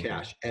wants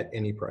cash at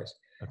any price.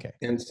 Okay.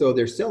 And so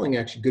they're selling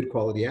actually good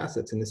quality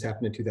assets. And this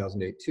happened in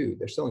 2008 too.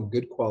 They're selling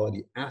good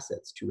quality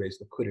assets to raise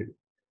liquidity.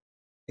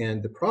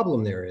 And the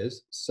problem there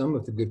is some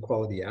of the good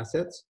quality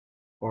assets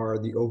are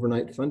the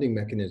overnight funding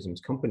mechanisms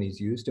companies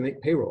use to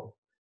make payroll.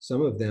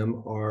 Some of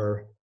them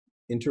are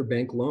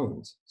interbank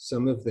loans.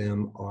 Some of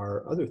them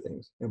are other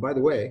things. And by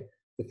the way,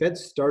 the Fed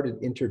started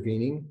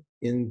intervening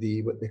in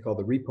what they call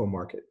the repo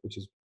market, which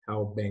is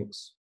how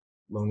banks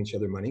loan each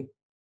other money,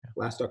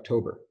 last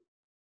October.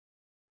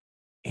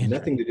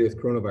 Nothing to do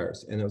with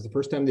coronavirus. And it was the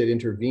first time they'd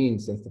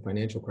intervened since the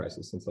financial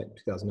crisis, since like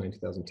 2009,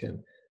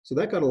 2010. So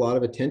that got a lot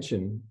of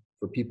attention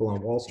for people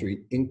on Wall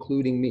Street,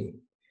 including me.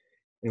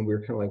 And we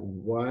were kind of like,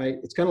 why?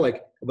 It's kind of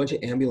like a bunch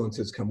of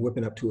ambulances come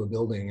whipping up to a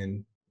building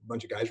and a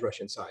bunch of guys rush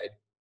inside.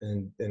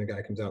 And then a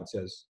guy comes out and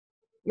says,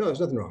 no,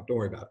 there's nothing wrong. Don't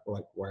worry about it. We're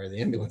like, why are the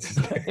ambulances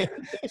there?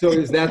 So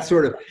is that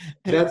sort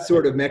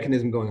of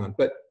mechanism going on.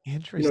 But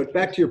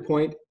back to your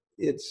point,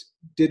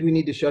 did we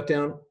need to shut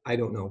down? I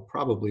don't know.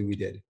 Probably we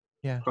did.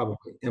 Yeah.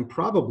 Probably. And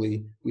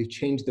probably we've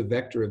changed the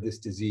vector of this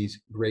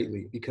disease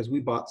greatly because we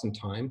bought some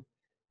time.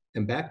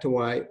 And back to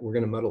why we're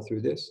going to muddle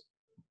through this.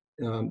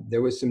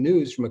 There was some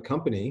news from a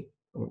company,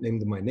 I won't name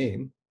them my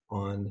name,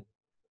 on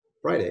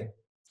Friday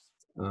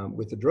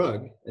with a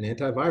drug, an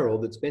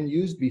antiviral that's been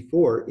used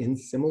before in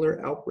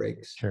similar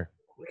outbreaks. Sure.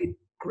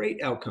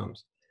 Great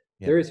outcomes.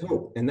 Yeah. There is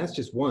hope. And that's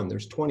just one.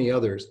 There's 20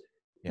 others.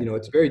 Yeah.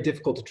 It's very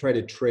difficult to try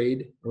to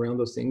trade around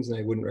those things, and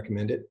I wouldn't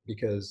recommend it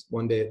because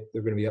one day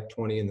they're going to be up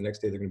 20 and the next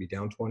day they're going to be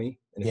down 20.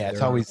 And yeah, it's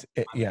always,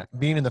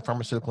 being in the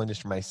pharmaceutical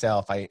industry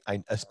myself, I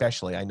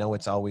know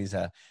it's always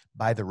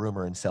buy the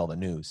rumor and sell the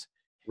news.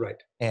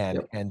 Right.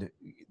 And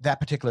that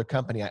particular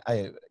company,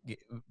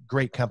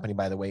 great company,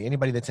 by the way.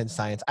 Anybody that's in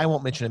science, I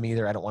won't mention them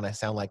either. I don't want to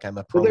sound like I'm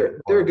a pro. Well,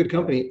 they're a good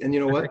company. And you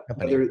know what?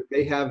 Whether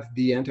they have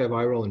the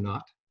antiviral or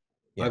not,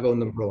 I've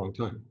owned them for a long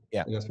time.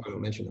 Yeah. And that's why I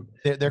don't mention them.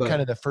 They're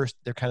kind of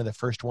the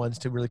first ones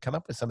to really come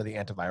up with some of the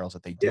antivirals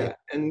that they did. Yeah.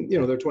 And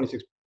they're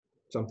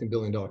 26-something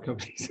billion dollar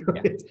companies. So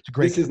yeah.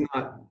 This is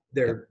not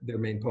their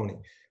main pony.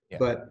 Yeah.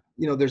 But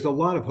there's a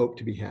lot of hope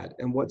to be had.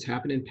 And what's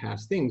happened in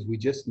past things, we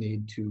just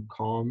need to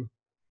calm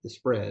the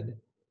spread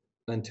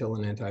until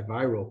an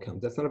antiviral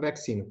comes. That's not a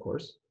vaccine, of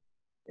course.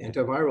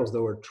 Antivirals,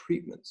 though, are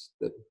treatments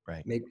that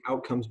make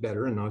outcomes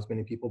better and not as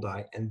many people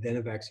die. And then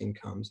a vaccine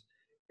comes.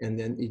 And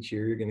then each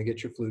year you're going to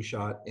get your flu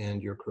shot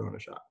and your corona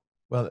shot.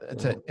 Well,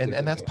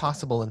 and that's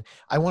possible. And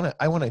I want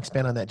to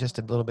expand on that just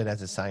a little bit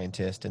as a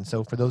scientist. And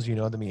so for those of you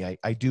who know me,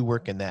 I do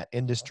work in that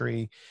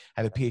industry.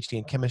 I have a PhD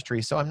in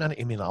chemistry. So I'm not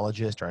an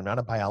immunologist or I'm not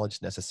a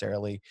biologist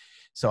necessarily.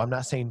 So I'm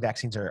not saying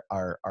vaccines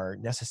are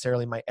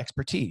necessarily my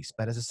expertise,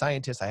 but as a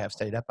scientist, I have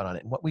studied up on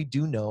it. And what we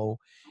do know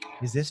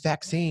is this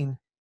vaccine,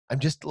 I'm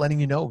just letting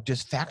you know,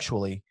 just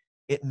factually,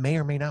 it may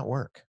or may not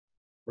work.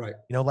 Right.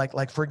 You know,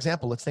 like for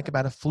example, let's think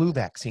about a flu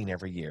vaccine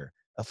every year.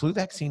 A flu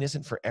vaccine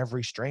isn't for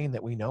every strain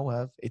that we know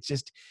of. It's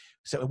just,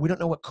 so we don't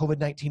know what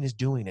COVID-19 is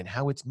doing and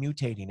how it's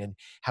mutating and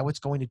how it's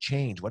going to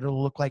change, what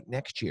it'll look like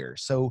next year.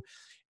 So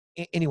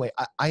anyway,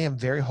 I am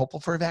very hopeful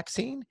for a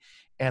vaccine,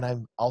 and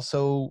I'm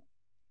also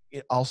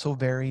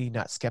very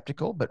not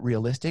skeptical, but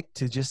realistic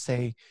to just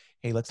say,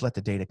 hey, let's let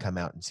the data come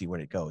out and see where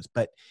it goes.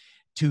 But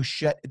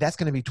that's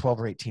going to be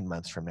 12 or 18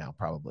 months from now,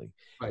 probably.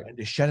 Right. And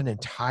to shut an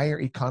entire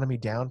economy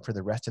down for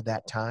the rest of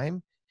that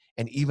time,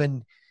 and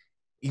even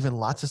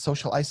lots of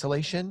social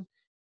isolation,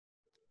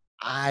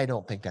 I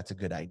don't think that's a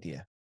good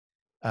idea.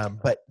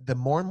 But the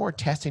more and more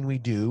testing we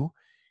do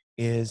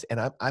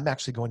and I'm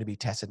actually going to be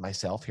tested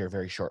myself here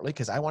very shortly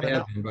because I want to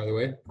know. By the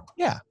way.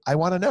 Yeah, I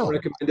want to know. I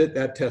recommend it.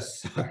 That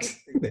test sucks.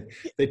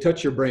 They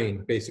touch your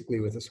brain basically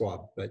with a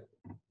swab. But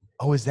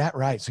oh, is that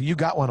right? So you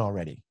got one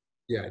already?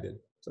 Yeah, I did.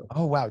 So.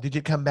 Oh wow! Did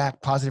it come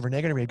back positive or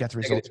negative? Or you got the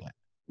results yet?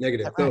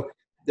 Negative. Right? So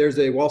there's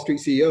a Wall Street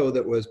CEO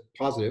that was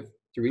positive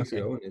 3 weeks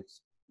ago, and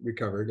it's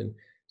recovered. And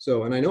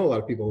I know a lot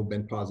of people have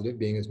been positive,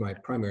 being as my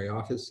primary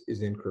office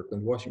is in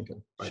Kirkland,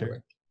 Washington, by the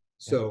way.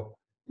 So,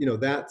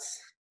 that's,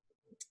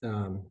 I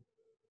don't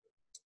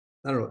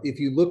know, if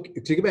you look,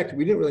 to get back to,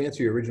 we didn't really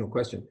answer your original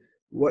question.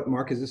 What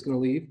mark is this going to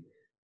leave?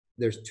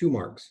 There's 2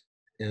 marks,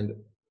 and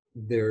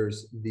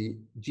there's the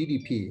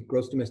GDP,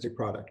 gross domestic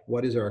product.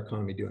 What is our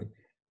economy doing?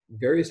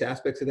 Various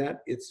aspects of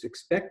that, it's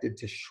expected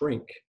to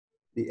shrink.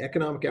 The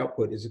economic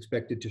output is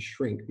expected to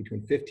shrink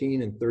between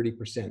 15 and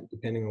 30%,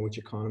 depending on which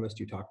economist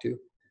you talk to,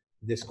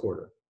 this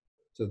quarter.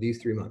 So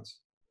these 3 months,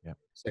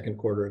 second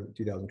quarter of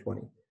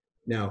 2020.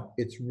 Now,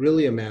 it's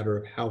really a matter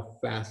of how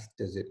fast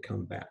does it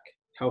come back?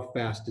 How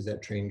fast does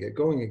that train get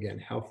going again?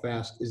 How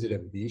fast, is it a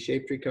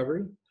V-shaped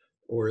recovery?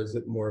 Or is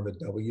it more of a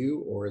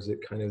W? Or is it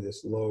kind of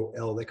this low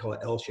L, they call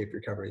it L-shaped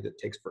recovery that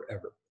takes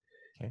forever?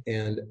 Okay.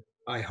 And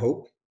I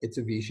hope it's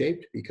a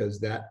V-shaped because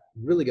that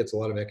really gets a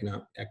lot of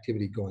economic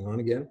activity going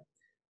on again.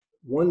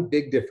 One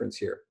big difference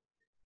here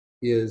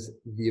is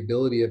the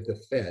ability of the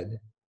Fed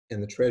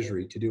and the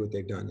Treasury to do what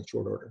they've done in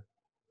short order.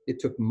 It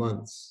took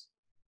months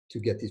to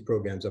get these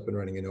programs up and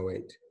running in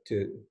 2008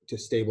 to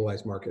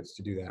stabilize markets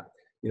to do that.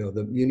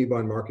 The muni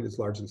bond market is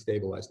largely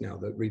stabilized now.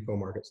 The repo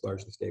market's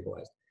largely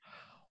stabilized.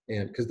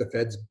 And because the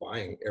Fed's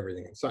buying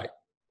everything in sight.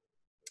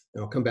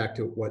 And I'll come back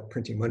to what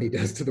printing money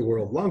does to the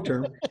world long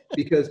term,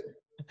 because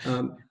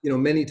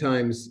many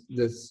times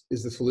this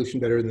is the solution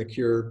better than the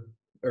cure,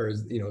 or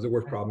is the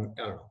worst problem?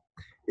 I don't know.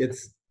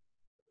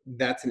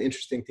 That's an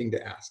interesting thing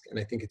to ask, and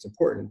I think it's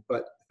important.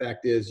 But the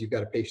fact is, you've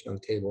got a patient on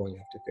the table, and you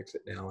have to fix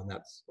it now, and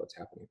that's what's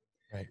happening.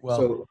 Right. Well,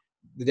 so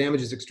the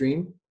damage is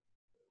extreme,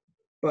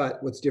 but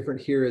what's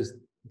different here is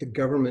the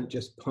government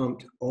just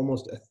pumped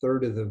almost a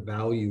third of the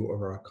value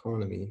of our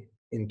economy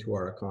into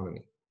our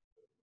economy.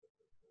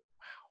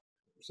 Wow.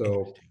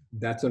 So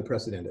that's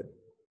unprecedented.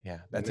 Yeah,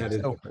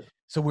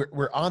 so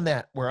we're on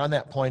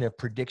that point of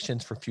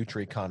predictions for future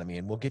economy,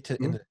 and we'll get to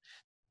in the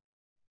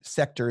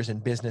sectors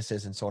and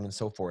businesses and so on and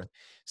so forth.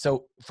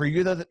 So for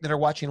you that are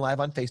watching live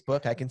on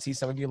Facebook, I can see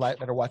some of you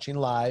that are watching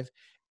live.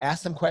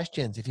 Ask some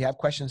questions. If you have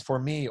questions for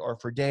me or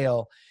for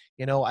Dale,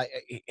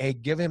 I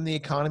give him the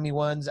economy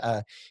ones.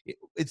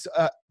 It's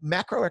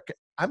macro.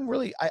 I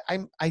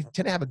tend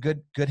to have a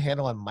good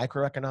handle on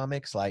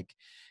microeconomics,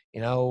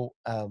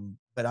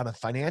 but on a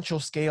financial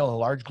scale, a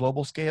large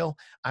global scale,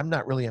 I'm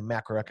not really a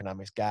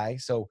macroeconomics guy.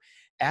 So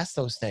ask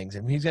those things.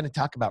 And he's going to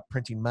talk about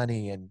printing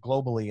money and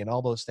globally and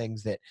all those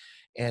things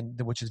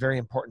which is very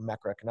important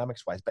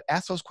macroeconomics wise. But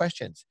ask those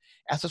questions.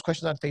 Ask those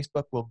questions on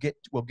Facebook. We'll get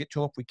to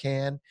them if we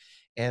can.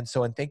 And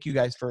thank you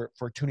guys for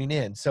tuning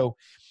in. So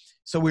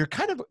we're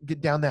kind of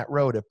get down that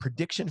road of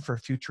prediction for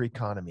future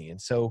economy.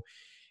 And so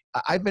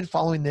I've been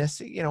following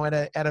this,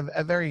 at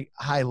a very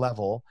high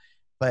level,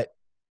 but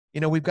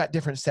we've got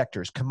different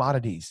sectors.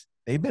 Commodities,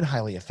 they've been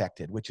highly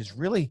affected, which is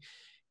really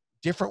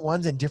different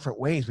ones in different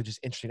ways, which is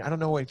interesting. I don't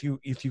know if you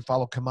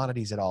follow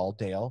commodities at all,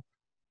 Dale.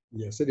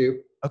 Yes, I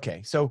do.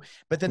 Okay. So,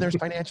 but then there's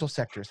financial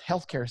sectors,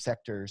 healthcare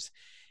sectors.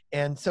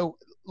 And so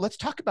let's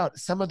talk about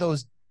some of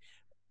those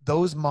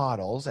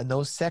models and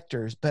those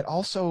sectors, but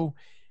also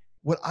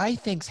what I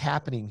think's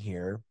happening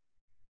here.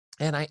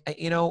 And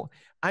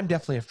I'm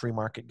definitely a free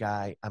market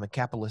guy. I'm a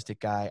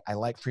capitalistic guy. I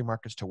like free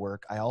markets to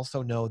work. I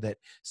also know that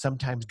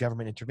sometimes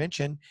government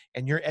intervention,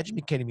 and you're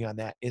educating me on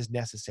that, is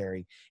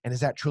necessary. And is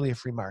that truly a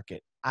free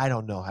market? I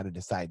don't know how to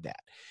decide that.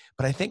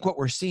 But I think what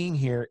we're seeing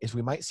here is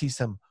we might see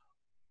some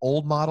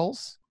old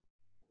models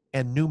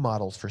and new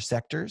models for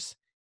sectors.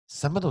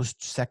 Some of those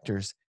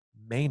sectors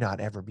may not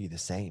ever be the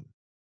same.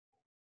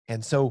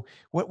 And so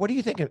what do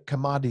you think of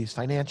commodities,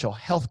 financial,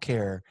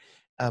 healthcare,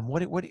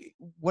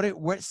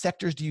 What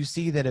sectors do you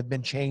see that have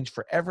been changed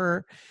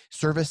forever?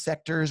 Service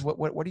sectors?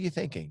 What are you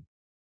thinking?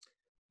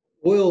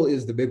 Oil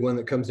is the big one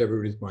that comes to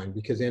everybody's mind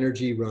because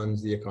energy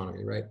runs the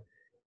economy, right?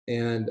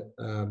 And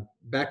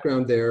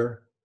background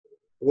there,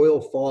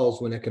 oil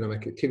falls when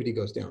economic activity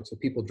goes down. So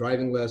people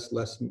driving less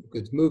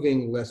goods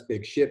moving, less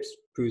big ships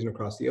cruising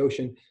across the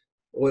ocean,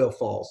 oil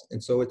falls.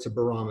 And so it's a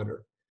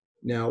barometer.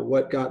 Now,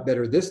 what got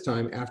better this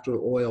time after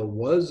oil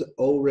was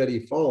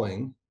already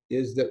falling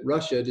is that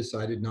Russia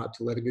decided not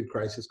to let a good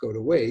crisis go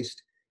to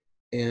waste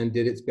and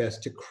did its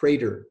best to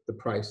crater the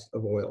price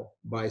of oil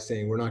by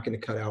saying, we're not going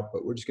to cut out,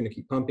 but we're just going to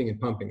keep pumping and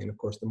pumping. And of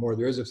course, the more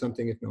there is of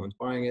something, if no one's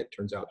buying it,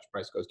 turns out the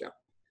price goes down.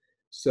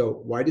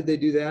 So why did they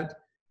do that?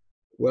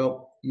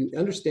 Well, you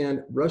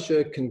understand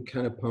Russia can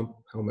kind of pump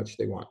how much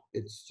they want.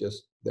 It's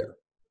just there.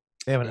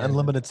 They have an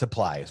unlimited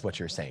supply is what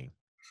you're saying.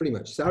 Pretty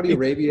much. Saudi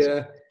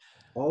Arabia,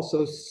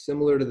 also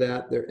similar to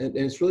that. And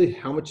it's really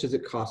how much does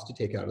it cost to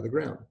take out of the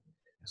ground?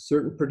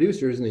 Certain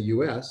producers in the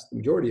US, the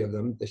majority of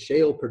them, the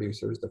shale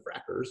producers, the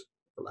frackers,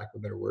 for lack of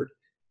a better word,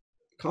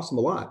 it costs them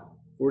a lot.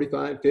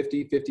 45,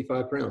 50,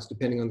 55 per ounce,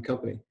 depending on the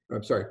company. Or,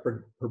 I'm sorry,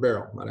 per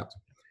barrel, not ounce.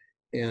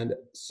 And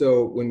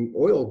so when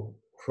oil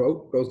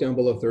goes down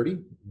below 30,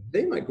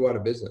 they might go out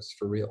of business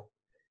for real.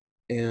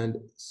 And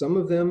some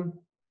of them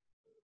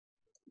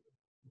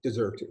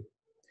deserve to.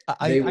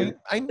 They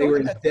were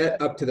in debt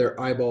up to their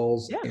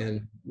eyeballs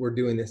and were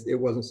doing this. It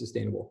wasn't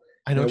sustainable.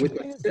 Now, with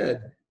that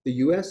said, the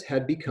US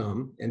had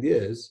become and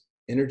is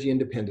energy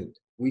independent.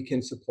 We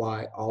can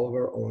supply all of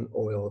our own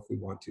oil if we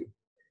want to.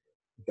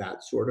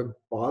 That sort of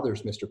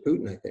bothers Mr.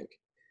 Putin, I think.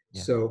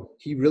 Yeah. So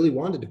he really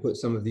wanted to put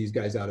some of these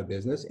guys out of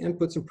business and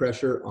put some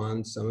pressure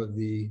on some of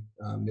the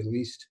Middle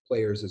East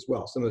players as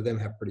well. Some of them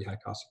have pretty high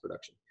cost of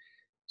production.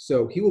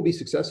 So he will be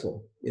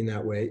successful in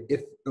that way,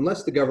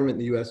 unless the government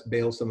in the US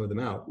bails some of them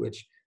out,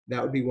 which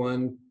that would be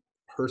one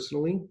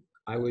personally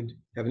I would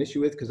have an issue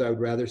with, because I would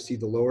rather see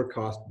the lower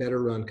cost,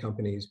 better run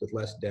companies with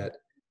less debt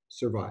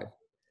survive.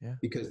 Yeah.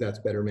 Because that's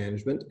better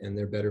management and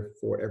they're better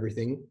for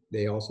everything.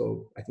 They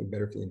also, I think,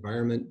 better for the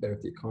environment, better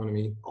for the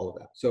economy, all of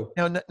that. So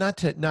now, not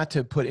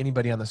to put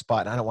anybody on the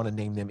spot, and I don't want to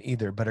name them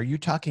either, but are you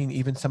talking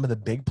even some of the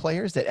big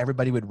players that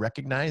everybody would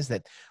recognize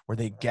that where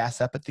they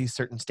gas up at these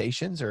certain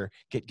stations or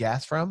get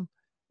gas from?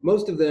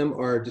 Most of them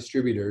are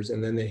distributors,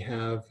 and then they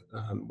have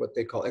what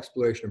they call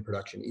exploration and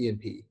production,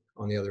 E&P,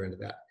 on the other end of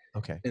that.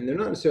 Okay. And they're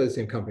not necessarily the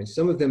same companies.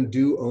 Some of them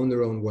do own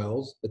their own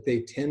wells, but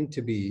they tend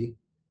to be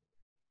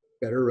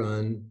better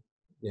run,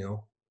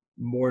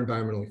 more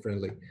environmentally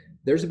friendly.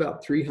 There's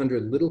about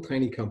 300 little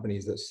tiny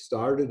companies that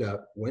started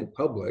up, went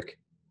public,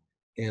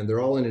 and they're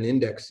all in an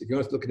index. If you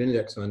want to look at an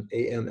index on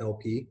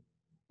AMLP,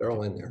 they're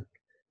all in there.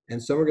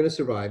 And some are going to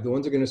survive. The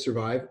ones that are going to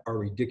survive are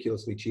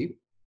ridiculously cheap.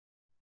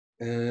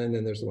 And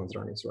then there's the ones that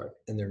aren't going to survive,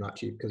 and they're not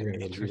cheap because they're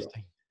going to go to zero.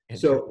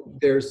 So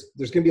there's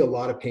going to be a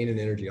lot of pain and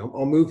energy.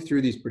 I'll move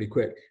through these pretty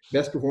quick.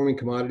 Best performing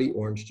commodity,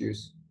 orange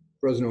juice.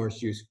 Frozen orange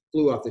juice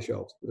flew off the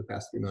shelves for the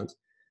past 3 months.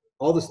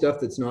 All the stuff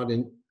that's not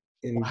in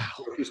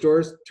grocery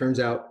stores, turns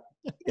out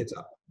it's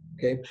up,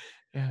 okay?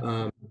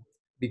 Yeah.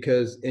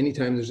 Because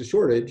anytime there's a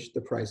shortage,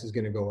 the price is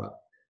going to go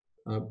up.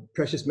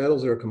 Precious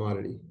metals are a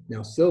commodity.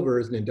 Now, silver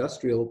is an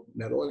industrial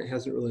metal, and it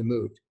hasn't really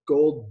moved.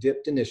 Gold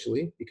dipped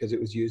initially because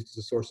it was used as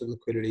a source of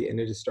liquidity, and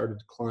it has started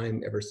to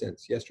climb ever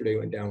since. Yesterday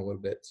went down a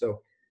little bit.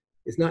 So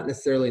it's not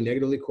necessarily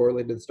negatively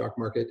correlated to the stock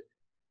market,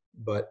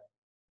 but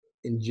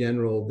in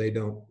general,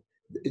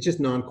 it's just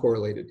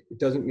non-correlated. It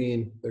doesn't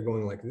mean they're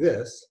going like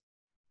this.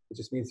 It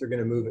just means they're going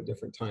to move at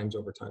different times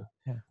over time.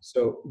 Yeah.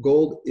 So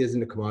gold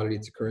isn't a commodity,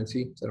 it's a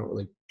currency. So I don't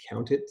really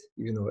count it,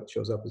 even though it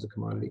shows up as a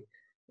commodity.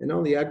 And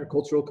on the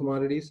agricultural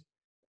commodities,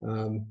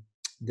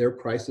 their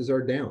prices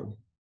are down.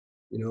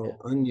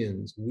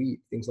 Onions,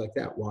 wheat, things like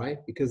that. Why?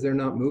 Because they're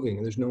not moving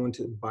and there's no one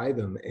to buy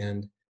them.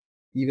 And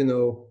even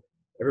though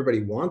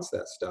everybody wants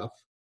that stuff,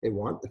 they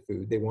want the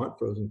food, they want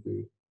frozen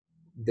food,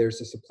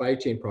 there's a supply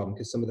chain problem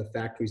because some of the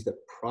factories that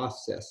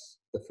process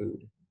the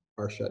food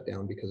are shut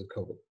down because of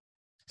COVID.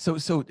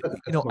 So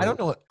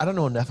I don't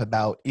know enough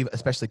about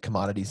especially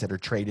commodities that are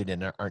traded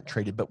and aren't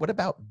traded, but what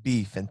about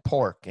beef and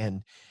pork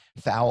and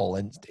fowl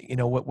and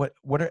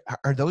what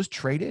are those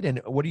traded,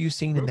 and what are you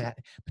seeing in that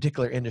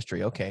particular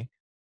industry? Okay.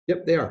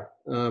 Yep, they are.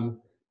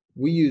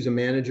 We use a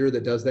manager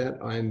that does that.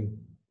 I'm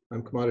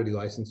commodity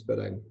licensed, but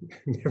I'm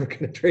never going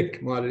to trade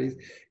commodities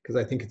because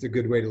I think it's a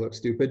good way to look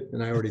stupid,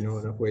 and I already know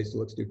enough ways to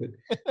look stupid.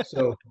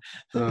 So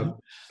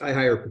I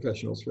hire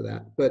professionals for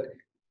that. But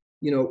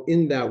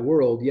in that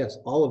world, yes,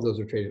 all of those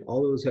are traded.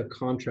 All of those have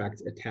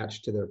contracts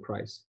attached to their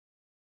price.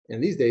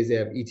 And these days they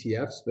have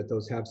ETFs, but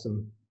those have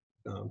some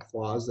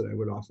flaws that I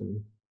would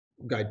often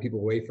guide people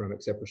away from,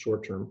 except for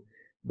short term.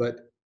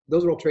 But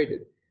those are all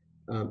traded.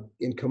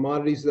 In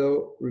commodities,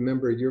 though,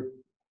 remember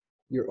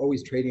you're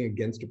always trading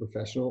against a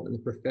professional, and the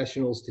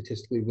professionals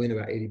statistically win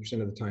about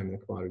 80% of the time in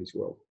the commodities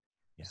world.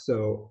 Yeah.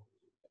 So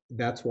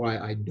that's why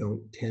I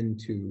don't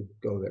tend to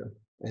go there.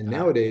 And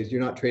nowadays,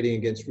 you're not trading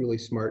against really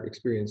smart,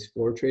 experienced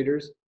floor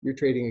traders. You're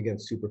trading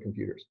against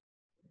supercomputers,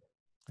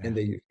 and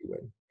they usually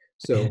win.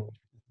 So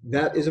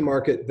that is a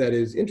market that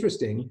is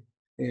interesting.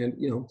 And,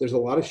 there's a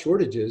lot of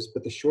shortages,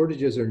 but the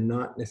shortages are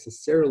not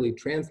necessarily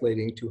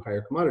translating to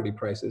higher commodity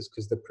prices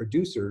because the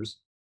producers,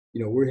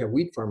 we have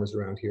wheat farmers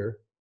around here.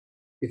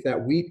 If that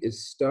wheat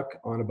is stuck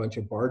on a bunch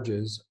of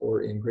barges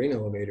or in grain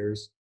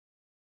elevators,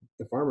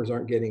 the farmers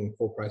aren't getting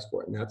full price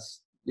for it. And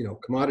that's,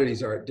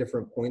 commodities are at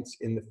different points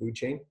in the food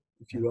chain,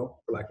 if you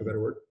will, for lack of a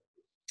better word.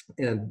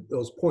 And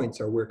those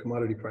points are where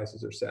commodity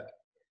prices are set.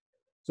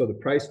 So the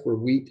price for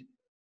wheat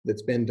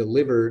that's been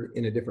delivered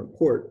in a different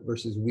port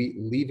versus wheat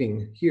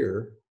leaving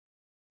here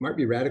might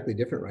be radically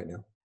different right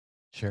now.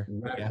 Sure.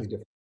 Radically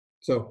different.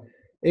 So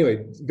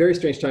anyway, very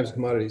strange times of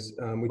commodities.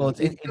 Well, it's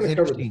kind of covered the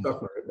interesting.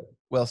 stock market.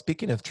 Well,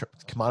 speaking of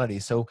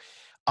commodities, so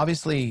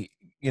obviously,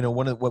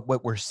 one of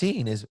what we're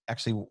seeing is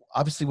actually,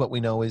 obviously what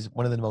we know is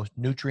one of the most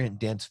nutrient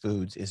dense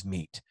foods is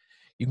meat.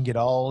 You can get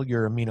all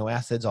your amino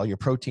acids, all your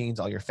proteins,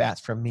 all your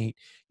fats from meat.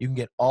 You can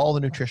get all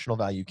the nutritional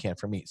value you can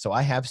from meat. So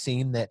I have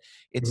seen that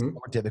it's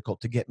more difficult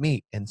to get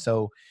meat. And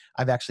so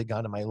I've actually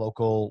gone to my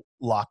local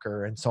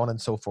locker and so on and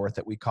so forth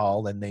that we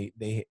call, and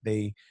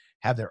they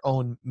have their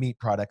own meat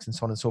products and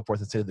so on and so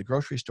forth instead of the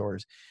grocery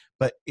stores.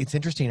 But it's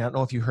interesting. I don't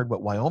know if you heard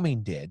what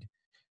Wyoming did.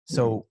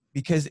 So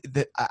because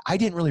I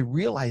didn't really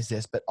realize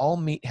this, but all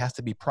meat has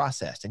to be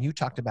processed. And you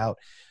talked about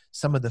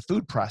some of the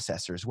food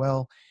processors.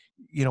 Well,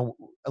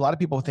 a lot of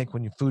people think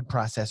when you food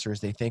processors,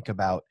 they think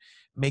about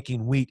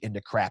making wheat into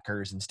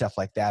crackers and stuff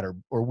like that,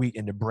 or wheat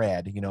into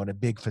bread, in a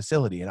big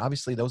facility. And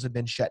obviously those have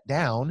been shut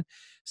down.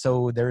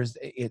 So there's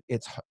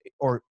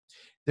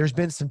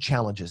been some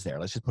challenges there.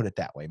 Let's just put it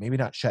that way. Maybe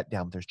not shut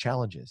down, but there's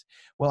challenges.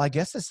 Well, I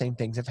guess the same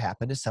things have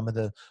happened to some of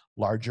the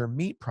larger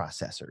meat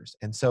processors.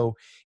 And so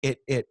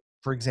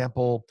for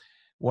example,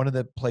 one of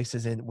the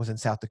places was in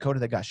South Dakota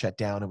that got shut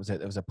down. It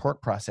was a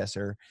pork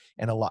processor,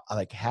 and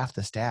like half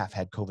the staff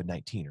had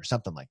COVID-19 or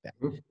something like that.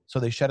 So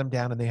they shut them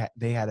down, and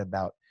they had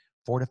about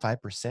 4 to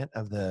 5%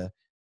 of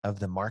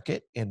the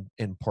market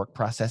in pork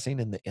processing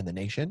in the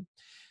nation.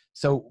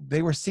 So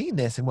they were seeing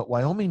this, and what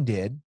Wyoming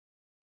did,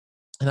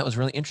 and that was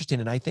really interesting.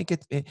 And I think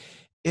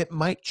it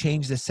might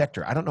change this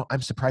sector. I don't know.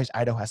 I'm surprised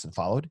Idaho hasn't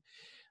followed.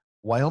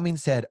 Wyoming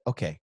said,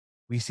 okay,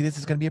 we see this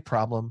is going to be a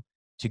problem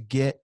to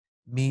get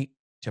meat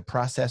to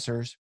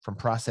processors, from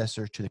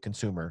processors to the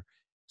consumer.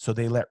 So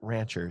they let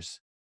ranchers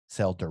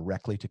sell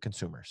directly to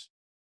consumers.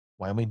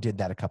 Wyoming did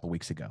that a couple of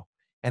weeks ago.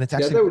 And it's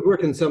actually— that would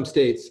work in some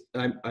states.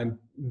 I'm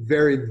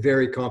very,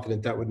 very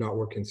confident that would not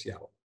work in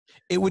Seattle.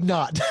 It would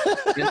not.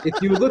 And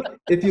if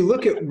you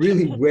look at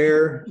really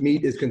where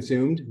meat is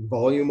consumed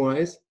volume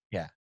wise,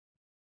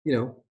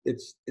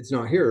 it's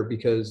not here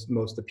because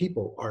most of the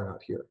people are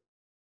not here.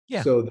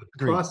 Yeah. So the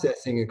agreed.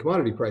 Processing and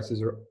commodity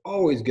prices are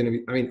always going to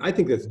be, I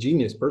think that's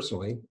genius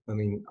personally.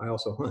 I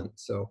also hunt.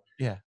 So,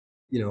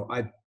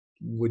 I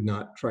would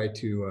not try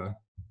to,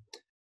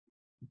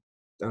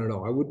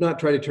 I would not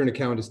try to turn a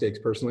cow into steaks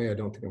personally. I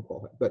don't think I'm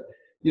qualified, but,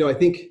 I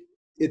think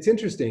it's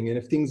interesting. And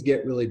if things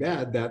get really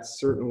bad, that's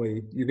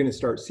certainly, you're going to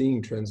start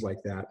seeing trends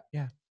like that.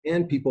 Yeah.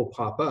 And people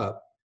pop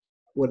up.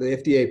 What the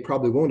FDA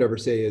probably won't ever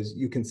say is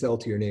you can sell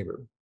to your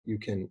neighbor. You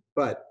can,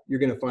 but you're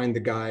going to find the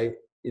guy,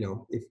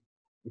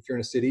 if you're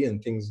in a city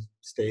and things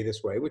stay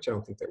this way, which I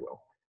don't think they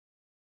will,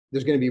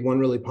 there's going to be one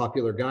really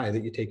popular guy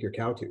that you take your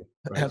cow to.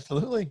 Right?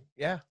 Absolutely.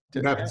 Yeah.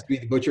 Who happens to be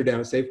the butcher down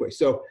at Safeway.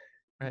 So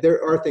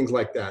there are things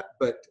like that,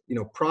 but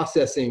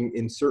processing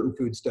in certain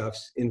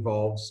foodstuffs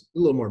involves a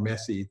little more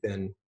messy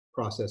than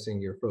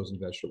processing your frozen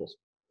vegetables.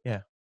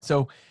 Yeah.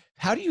 So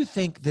how do you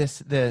think how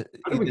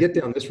do we get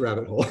down this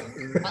rabbit hole?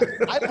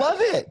 I love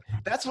it.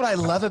 That's what I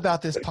love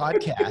about this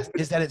podcast,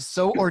 is that it's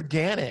so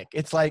organic.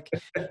 It's like,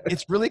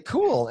 it's really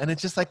cool. And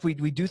it's just like we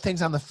do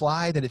things on the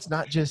fly, that it's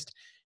not just,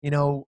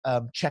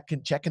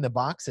 checking the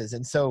boxes.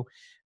 And so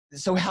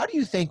how do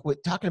you think,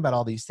 with talking about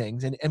all these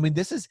things, and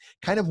this is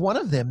kind of one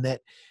of them,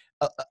 that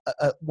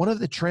one of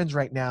the trends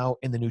right now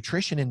in the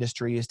nutrition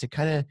industry is to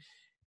kind of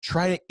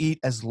try to eat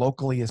as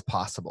locally as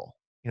possible.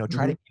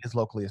 Try to eat as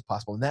locally as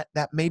possible. And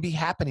that may be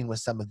happening with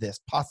some of this,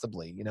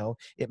 possibly,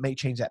 it may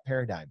change that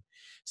paradigm.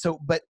 So,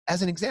 but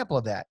as an example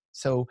of that,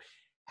 so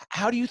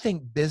how do you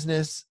think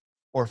business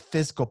or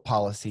fiscal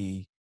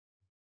policy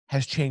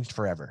has changed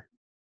forever?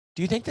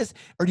 Do you think this,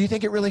 or do you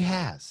think it really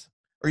has?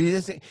 Or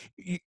you think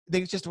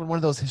it's just one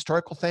of those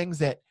historical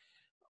things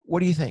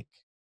what do you think?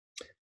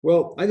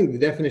 Well, I think the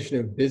definition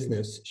of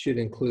business should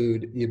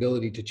include the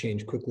ability to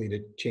change quickly to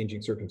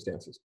changing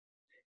circumstances.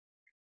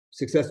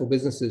 Successful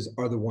businesses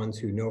are the ones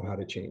who know how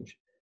to change.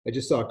 I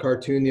just saw a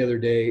cartoon the other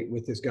day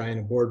with this guy in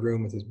a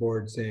boardroom with his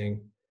board saying,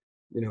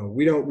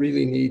 we don't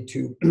really need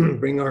to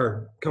bring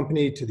our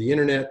company to the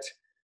internet.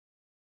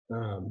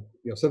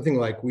 Something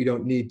like, we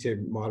don't need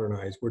to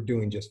modernize. We're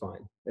doing just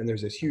fine. And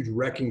there's this huge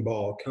wrecking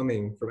ball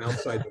coming from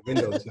outside the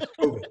windows of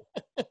COVID,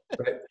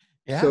 right?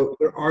 Yeah. So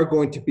there are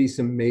going to be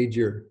some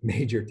major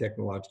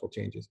technological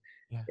changes.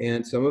 Yeah.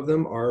 And some of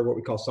them are what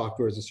we call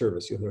software as a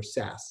service. You'll hear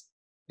SaaS.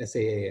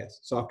 SaaS,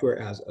 software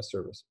as a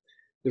service.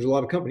 There's a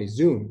lot of companies.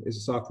 Zoom is a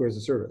software as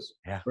a service,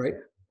 right?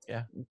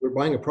 Yeah. We're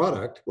buying a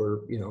product where,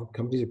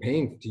 companies are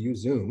paying to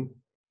use Zoom,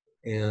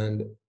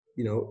 and,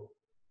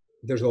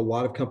 there's a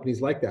lot of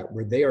companies like that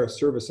where they are a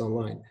service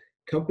online.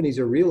 Companies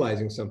are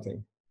realizing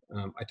something.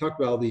 I talked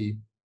about all the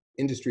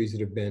industries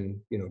that have been,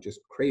 just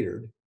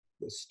cratered,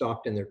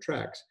 stopped in their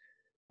tracks.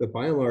 But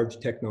by and large,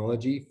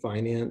 technology,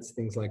 finance,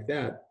 things like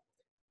that,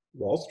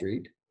 Wall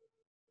Street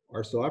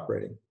are still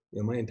operating.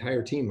 My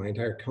entire team, my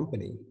entire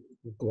company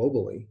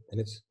globally,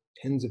 and it's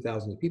tens of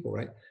thousands of people,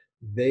 right?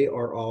 They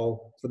are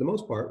all, for the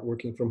most part,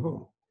 working from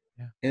home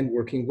and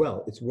working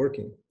well. It's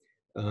working.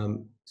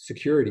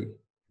 Security,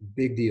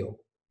 big deal.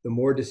 The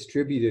more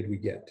distributed we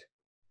get,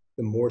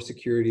 the more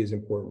security is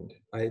important.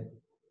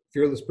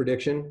 Fearless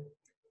prediction,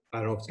 I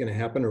don't know if it's going to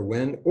happen or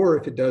when, or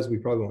if it does, we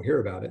probably won't hear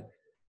about it.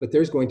 But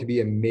there's going to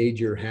be a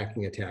major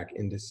hacking attack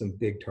into some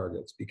big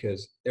targets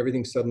because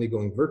everything suddenly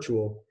going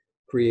virtual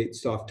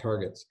creates soft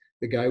targets.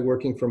 The guy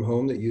working from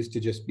home that used to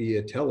just be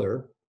a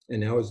teller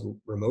and now is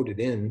remoted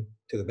in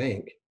to the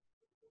bank,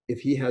 if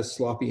he has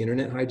sloppy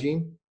internet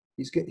hygiene,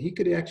 he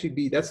could actually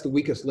be, that's the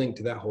weakest link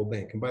to that whole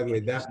bank. And by the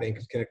way, that bank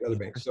is connected to other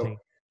banks. So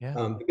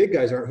the big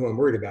guys aren't who I'm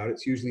worried about.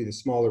 It's usually the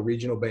smaller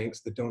regional banks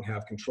that don't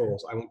have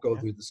controls. I won't go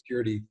through the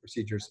security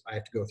procedures I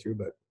have to go through,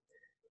 but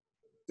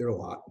they're a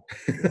lot.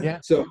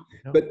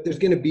 But there's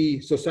going to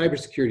be, so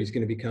cybersecurity is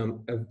going to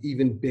become an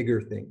even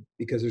bigger thing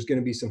because there's going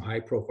to be some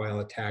high profile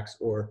attacks,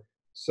 or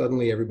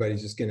suddenly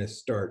everybody's just going to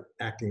start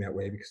acting that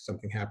way because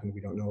something happened we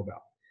don't know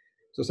about.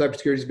 So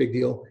cybersecurity is a big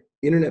deal.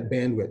 Internet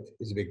bandwidth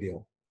is a big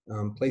deal.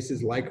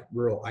 Places like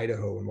rural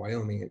Idaho and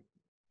Wyoming,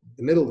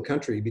 the middle of the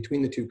country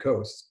between the two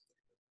coasts,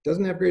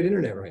 doesn't have great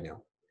internet right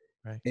now.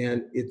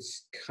 And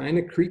it's kind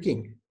of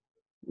creaking.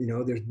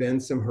 There's been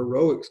some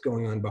heroics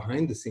going on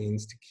behind the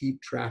scenes to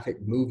keep traffic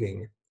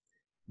moving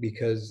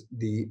because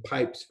the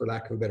pipes, for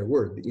lack of a better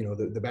word,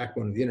 the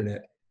backbone of the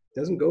internet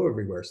doesn't go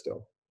everywhere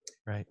still.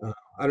 I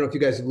don't know if you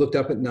guys have looked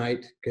up at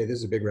night. Okay, this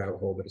is a big rabbit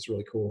hole, but it's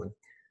really cool.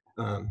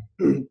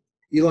 And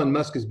Elon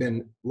Musk has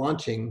been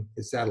launching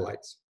his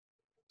satellites.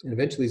 And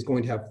eventually he's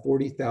going to have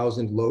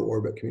 40,000 low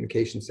orbit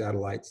communication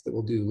satellites that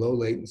will do low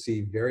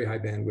latency, very high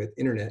bandwidth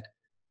internet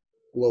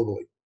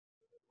globally.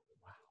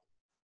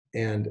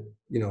 And,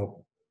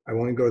 I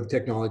want to go to the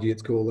technology.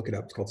 It's cool. Look it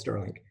up. It's called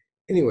Starlink.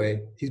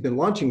 Anyway, he's been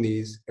launching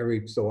these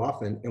every so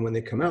often. And when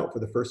they come out for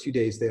the first few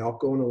days, they all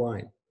go in a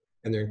line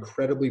and they're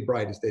incredibly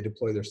bright as they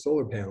deploy their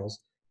solar panels.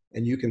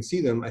 And you can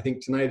see them. I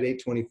think tonight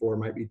at 8:24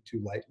 might be too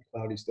light and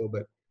cloudy still,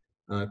 but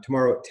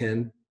tomorrow at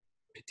 10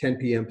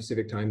 p.m.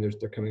 Pacific time,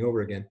 they're coming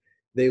over again.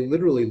 They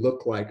literally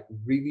look like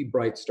really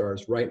bright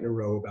stars right in a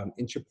row, about an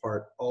inch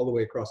apart, all the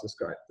way across the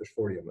sky. There's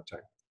 40 of them at a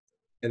time.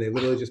 And they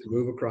literally just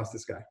move across the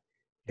sky.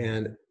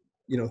 And,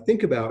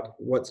 think about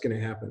what's going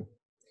to happen.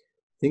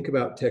 Think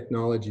about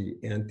technology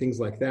and things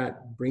like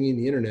that, bringing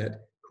the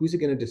internet. Who's it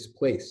going to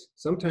displace?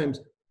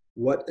 Sometimes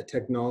what a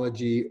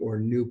technology or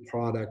new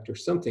product or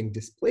something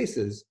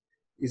displaces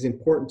is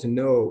important to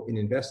know in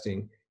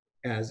investing,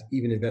 as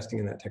even investing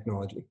in that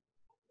technology.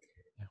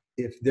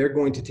 If they're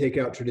going to take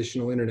out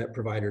traditional internet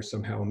providers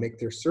somehow and make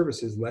their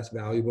services less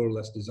valuable or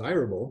less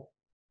desirable,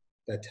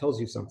 that tells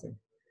you something.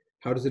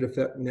 How does it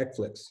affect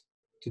Netflix?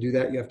 To do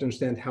that, you have to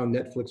understand how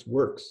Netflix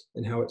works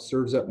and how it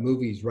serves up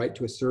movies right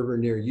to a server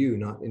near you,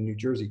 not in New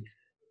Jersey.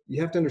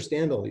 You have to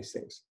understand all these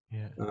things.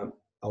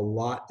 A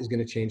lot is going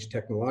to change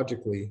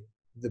technologically.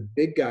 The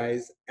big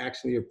guys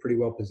actually are pretty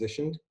well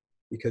positioned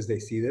because they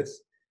see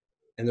this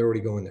and they're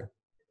already going there.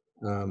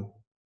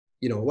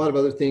 A lot of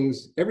other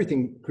things,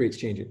 everything creates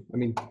changing. I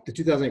mean, the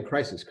 2008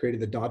 crisis created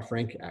the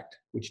Dodd-Frank Act,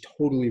 which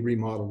totally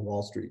remodeled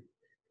Wall Street.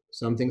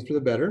 Some things for the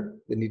better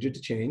that needed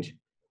to change.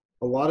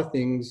 A lot of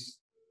things,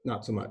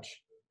 not so much.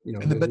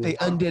 But they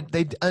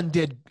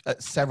undid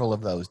several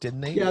of those,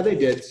 didn't they? Yeah, they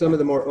did. Some of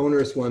the more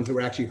onerous ones that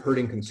were actually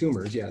hurting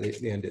consumers,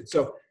 they undid.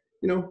 So,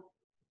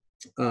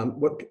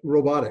 what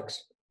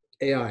robotics,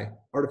 AI,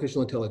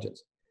 artificial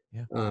intelligence,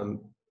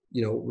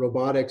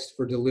 robotics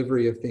for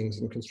delivery of things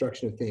and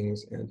construction of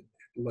things, and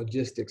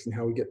logistics and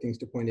how we get things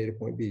to point A to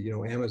point B.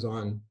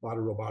 Amazon bought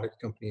a robotics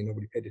company and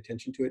nobody paid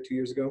attention to it 2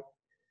 years ago.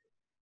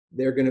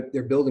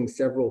 They're building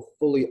several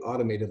fully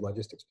automated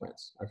logistics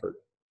plants, I've heard.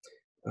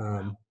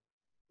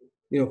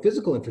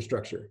 Physical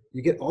infrastructure.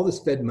 You get all this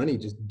Fed money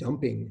just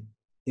dumping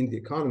into the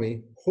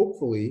economy.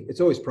 Hopefully,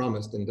 it's always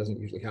promised and doesn't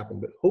usually happen,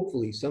 but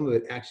hopefully some of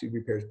it actually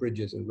repairs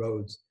bridges and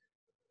roads.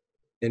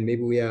 And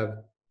maybe we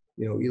have,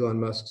 Elon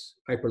Musk's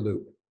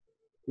Hyperloop.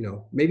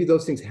 Maybe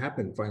those things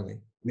happen finally.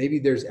 Maybe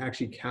there's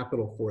actually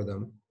capital for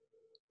them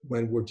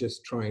when we're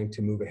just trying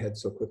to move ahead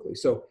so quickly.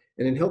 So,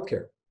 and in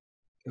healthcare,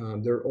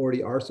 there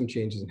already are some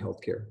changes in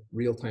healthcare,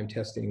 real-time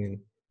testing and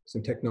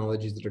some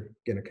technologies that are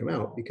going to come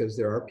out because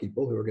there are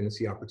people who are going to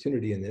see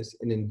opportunity in this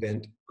and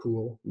invent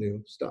cool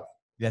new stuff.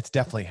 That's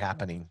definitely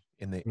happening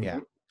in the,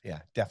 yeah,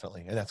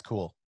 definitely. And that's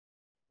cool.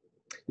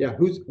 Yeah.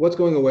 What's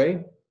going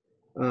away?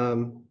 I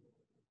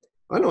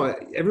don't know.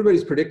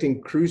 Everybody's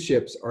predicting cruise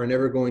ships are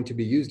never going to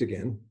be used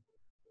again.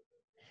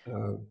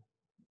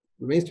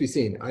 Remains to be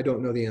seen. I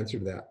don't know the answer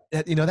to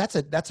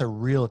that. That's a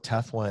real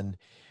tough one.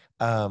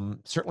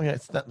 Certainly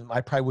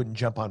I probably wouldn't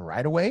jump on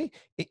right away,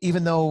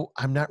 even though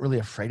I'm not really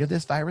afraid of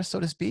this virus, so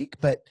to speak,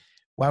 but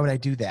why would I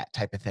do that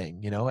type of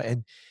thing?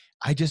 And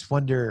I just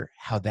wonder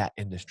how that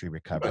industry Right.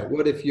 recovered.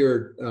 What if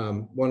your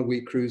 1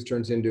 week cruise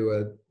turns into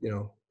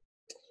a,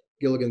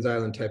 Gilligan's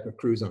Island type of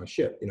cruise on a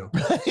ship, So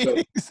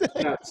Right, that's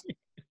exactly.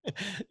 Yeah,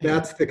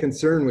 that's the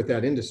concern with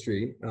that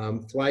industry.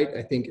 Flight,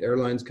 I think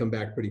airlines come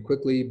back pretty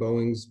quickly.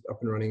 Boeing's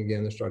up and running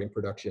again. They're starting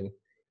production.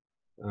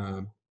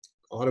 Um,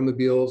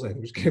 Automobiles, I think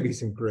there's going to be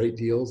some great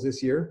deals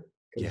this year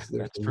yeah, because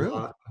there's that's a true.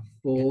 lot of Yeah.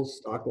 full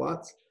stock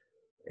lots.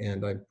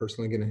 And I'm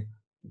personally going to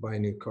buy a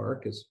new car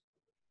because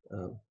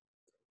um,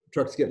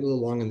 truck's getting a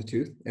little long in the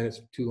tooth, and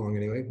it's too long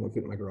anyway, won't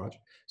fit in my garage.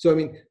 So, I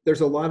mean,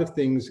 there's a lot of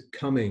things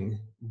coming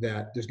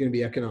that there's going to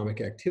be economic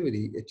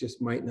activity. It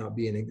just might not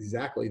be in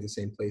exactly the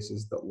same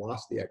places that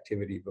lost the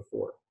activity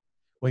before.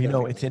 Well, That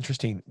makes it's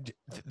interesting.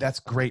 That's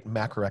great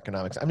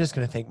macroeconomics. I'm just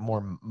going to think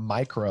more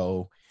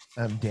micro,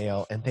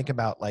 Dale, and think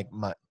about like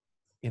my,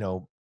 you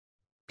know,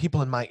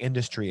 people in my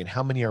industry and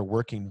how many are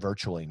working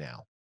virtually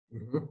now.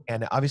 Mhm.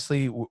 And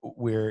obviously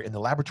we're in the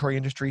laboratory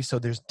industry, so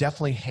there's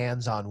definitely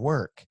hands-on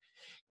work.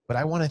 But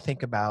I want to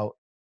think about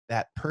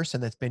that person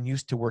that's been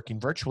used to working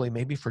virtually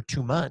maybe for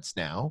 2 months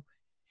now.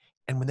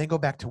 And when they go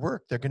back to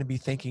work, they're going to be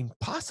thinking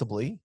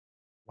possibly,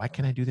 why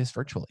can't I do this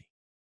virtually?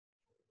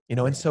 And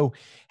Right. so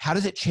how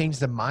does it change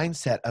the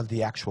mindset of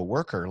the actual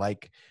worker?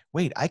 Like,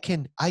 wait, I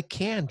can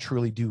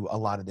truly do a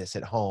lot of this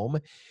at home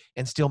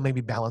and still maybe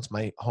balance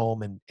my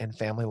home and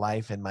family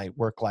life and my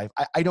work life.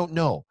 I don't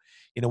know.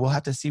 We'll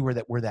have to see where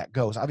that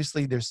goes.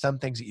 Obviously, there's some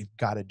things that you've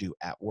got to do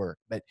at work,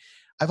 but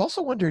I've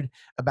also wondered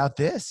about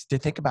this to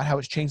think about how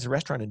it's changed the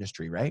restaurant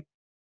industry, right?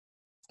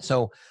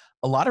 So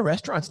a lot of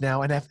restaurants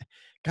now, and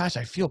gosh,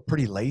 I feel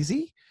pretty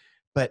lazy,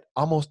 but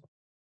almost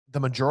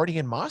the majority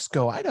in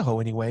Moscow, Idaho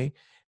anyway,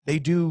 they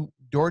do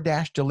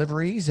DoorDash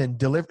deliveries and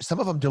some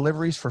of them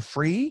deliveries for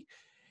free.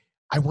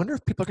 I wonder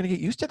if people are going to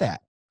get used to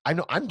that. I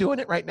know I'm doing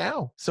it right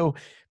now. So,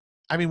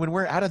 I mean, when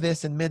we're out of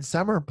this in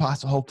midsummer,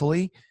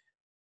 hopefully,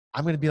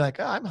 I'm going to be like,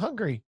 oh, I'm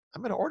hungry.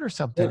 I'm going to order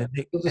something. Yeah. And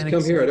they, You'll just and come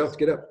it's here. I don't have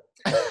to get up.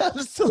 Well,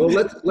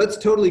 absolutely. let's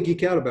totally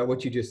geek out about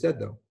what you just said,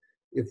 though.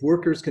 If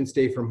workers can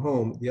stay from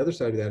home, the other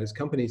side of that is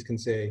companies can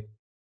say,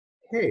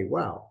 "Hey,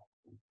 wow,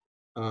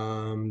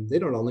 they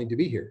don't all need to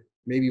be here.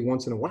 Maybe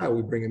once in a while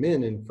we bring them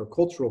in and for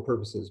cultural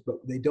purposes, but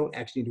they don't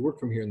actually need to work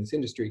from here in this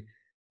industry."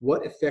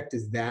 What effect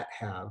does that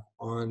have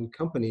on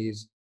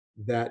companies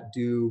that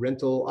do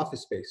rental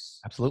office space?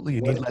 Absolutely.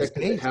 You What need less effect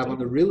does it space have too. on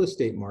the real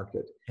estate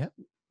market? Yeah.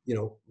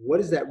 What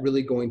is that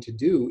really going to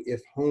do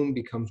if home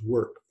becomes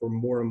work for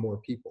more and more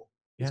people?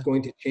 It's Yeah.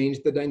 going to change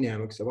the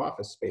dynamics of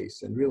office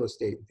space and real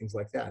estate and things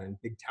like that, and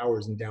big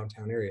towers in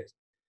downtown areas.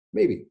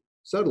 Maybe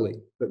subtly,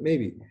 but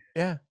maybe.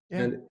 Yeah.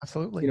 Yeah. And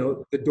Absolutely.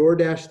 the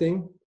DoorDash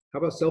thing. How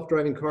about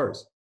self-driving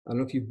cars? I don't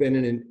know if you've been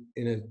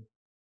in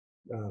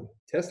a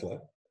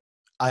Tesla.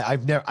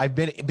 I've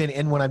been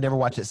in one. I've never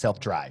watched it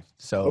self-drive.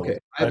 So, Okay, I but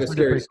have I've a heard they're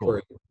scary pretty cool.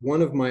 story.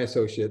 One of my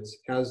associates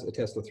has a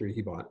Tesla 3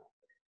 he bought,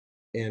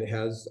 and it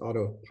has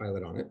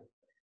autopilot on it.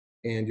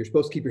 And you're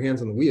supposed to keep your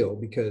hands on the wheel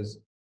because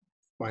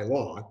by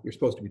law, you're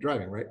supposed to be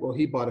driving, right? Well,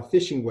 he bought a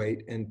fishing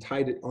weight and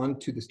tied it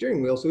onto the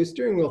steering wheel. So his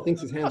steering wheel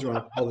thinks his hands are on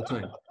it all the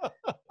time.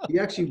 He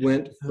actually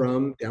went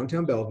from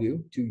downtown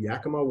Bellevue to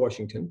Yakima,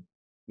 Washington,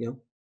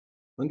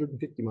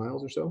 150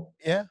 miles or so.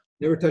 Yeah.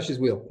 Never touched his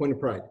wheel, point of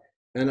pride.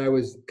 And I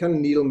was kind of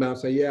needling him out,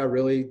 say, yeah,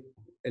 really?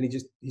 And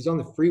he's on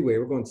the freeway.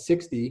 We're going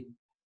 60.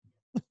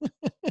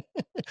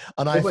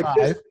 On Goes like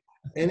this.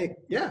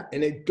 I-5.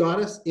 And it got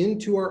us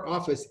into our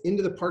office,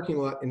 into the parking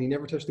lot, and he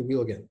never touched the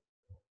wheel again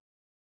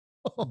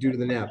due to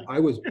the nap. I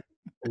was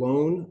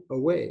blown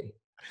away.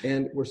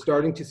 And we're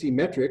starting to see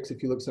metrics,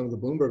 if you look at some of the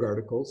Bloomberg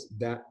articles,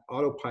 that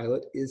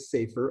autopilot is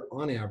safer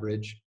on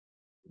average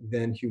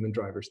than human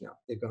drivers now.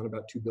 They've gone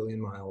about 2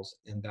 billion miles,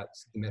 and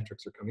that's the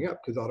metrics are coming up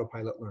because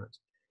autopilot learns.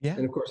 Yeah.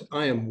 And of course,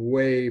 I am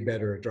way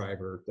better a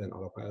driver than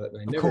autopilot, and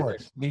I Of never think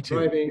course. Me too.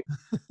 driving.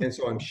 And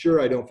so I'm sure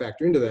I don't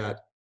factor into that,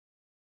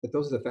 but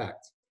those are the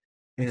facts.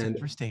 It's And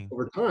interesting.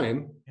 over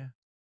time, Yeah.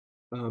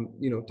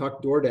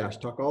 talk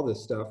DoorDash, talk all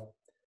this stuff.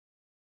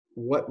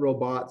 What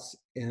robots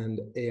and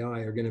AI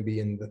are going to be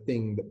in the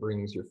thing that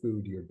brings your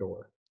food to your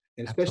door?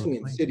 And especially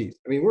in Absolutely. cities.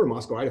 I mean, we're in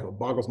Moscow, Idaho. It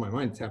boggles my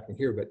mind it's happening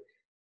here, but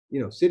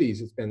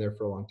cities, it's been there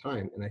for a long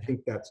time. And I Yeah.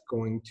 think that's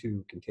going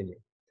to continue.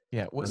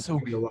 Yeah. Well, There's so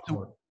going to be a lot so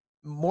more.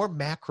 more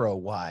macro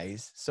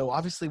wise. So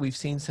obviously we've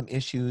seen some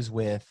issues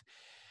with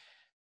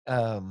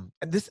and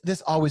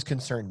this always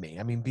concerned me.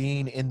 I mean,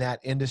 being in that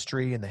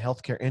industry, in the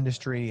healthcare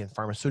industry and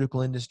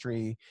pharmaceutical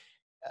industry,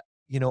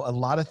 a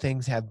lot of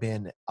things have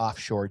been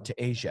offshored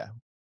to Asia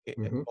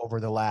Hmm.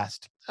 over the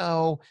last,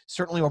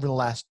 certainly over the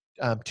last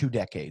 2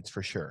 decades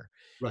for sure.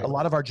 A Right.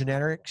 lot of our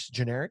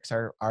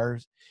generics are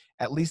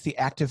at least the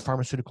active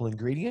pharmaceutical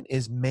ingredient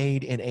is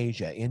made in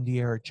Asia,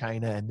 India or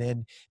China, and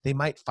then they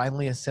might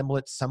finally assemble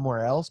it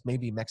somewhere else,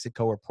 maybe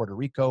Mexico or Puerto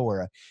Rico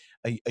or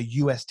a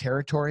U.S.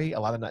 territory. A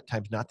lot of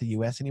times not the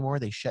U.S. anymore.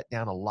 They shut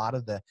down a lot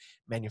of the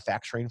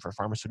manufacturing for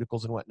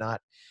pharmaceuticals and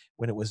whatnot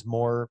when it was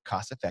more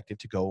cost effective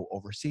to go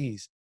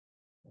overseas.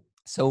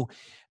 So,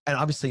 and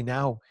obviously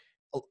now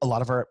a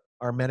lot of our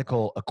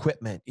medical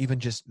equipment, even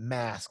just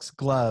masks,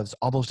 gloves,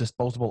 all those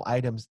disposable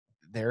items,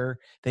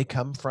 they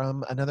come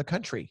from another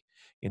country,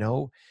 you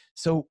know?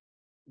 So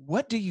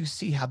what do you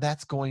see how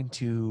that's going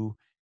to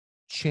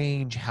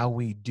change how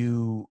we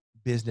do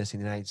business in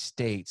the United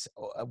States?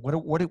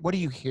 What are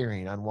you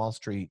hearing on Wall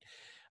Street?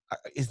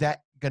 Is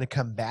that going to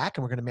come back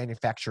and we're going to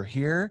manufacture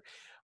here?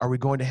 Are we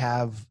going to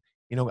have,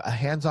 a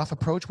hands-off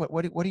approach?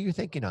 What are you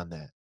thinking on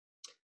that?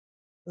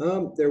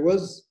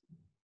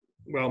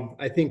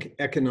 I think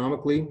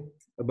economically,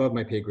 above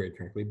my pay grade,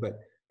 frankly, but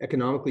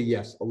economically,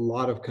 yes, a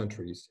lot of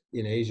countries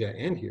in Asia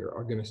and here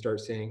are going to start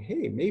saying,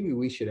 hey, maybe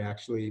we should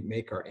actually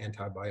make our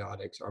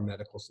antibiotics, our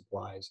medical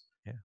supplies,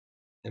 Yeah.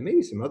 and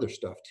maybe some other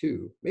stuff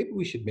too. Maybe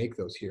we should make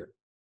those here.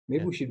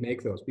 Maybe Yeah. we should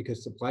make those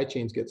because supply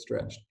chains get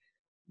stretched.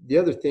 The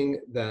other thing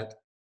that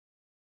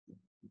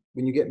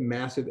when you get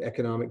massive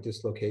economic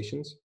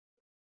dislocations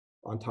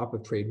on top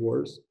of trade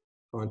wars,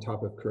 on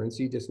top of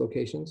currency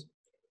dislocations,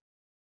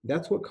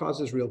 that's what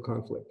causes real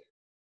conflict.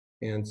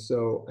 And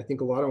so I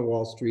think a lot on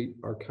Wall Street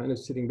are kind of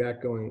sitting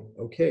back going,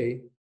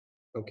 okay,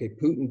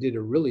 Putin did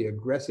a really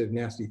aggressive,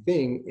 nasty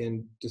thing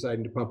in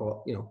deciding to pump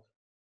all,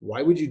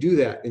 why would you do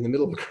that in the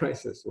middle of a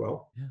crisis?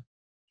 Well, Yeah.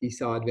 he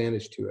saw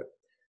advantage to it.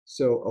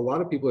 So a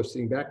lot of people are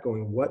sitting back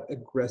going, what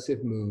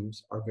aggressive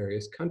moves are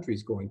various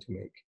countries going to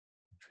make?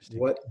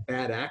 What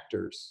bad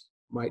actors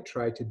might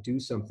try to do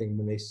something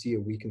when they see a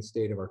weakened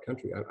state of our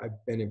country?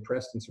 I've been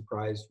impressed and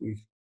surprised.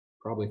 We've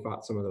probably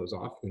fought some of those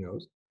off, who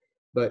knows?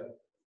 But,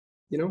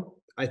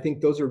 I think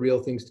those are real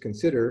things to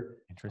consider.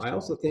 I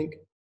also think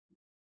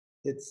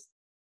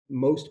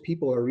most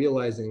people are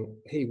realizing,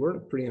 hey, we're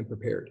pretty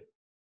unprepared.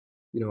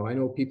 I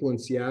know people in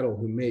Seattle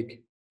who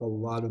make a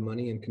lot of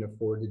money and can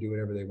afford to do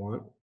whatever they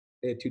want.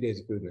 They had 2 days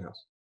of food in the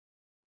house.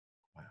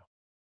 Wow.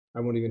 I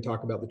won't even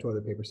talk about the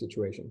toilet paper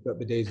situation, but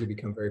bidets have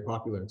become very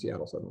popular in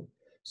Seattle suddenly.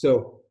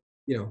 So,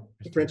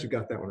 the French have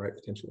got that one right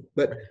potentially.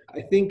 But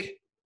I think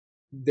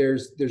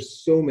there's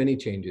so many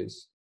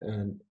changes,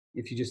 and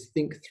if you just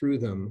think through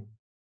them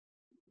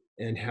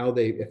and how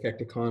they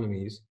affect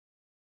economies,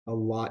 a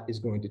lot is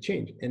going to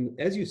change. And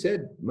as you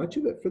said, much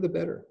of it for the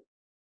better.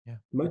 Yeah.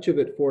 Much of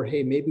it for,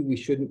 hey, maybe we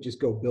shouldn't just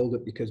go build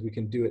it because we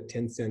can do it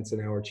 10 cents an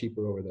hour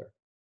cheaper over there.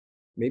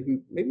 Maybe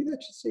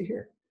that should stay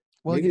here.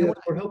 Well, maybe that's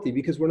more healthy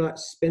because we're not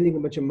spending a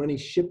bunch of money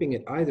shipping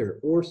it either,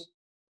 or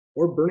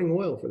burning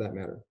oil for that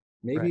matter.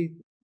 Maybe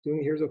doing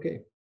it here is okay.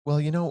 Well,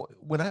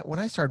 when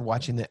I started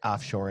watching the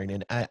offshoring,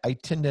 and I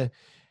tend to,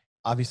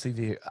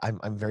 obviously,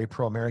 I'm very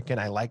pro-American.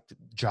 I like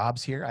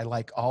jobs here. I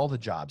like all the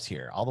jobs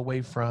here, all the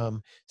way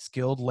from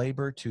skilled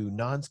labor to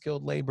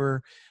non-skilled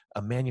labor,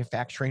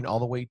 manufacturing, all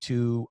the way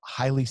to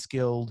highly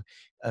skilled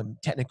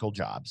technical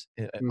jobs.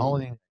 All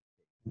in.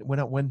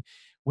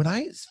 When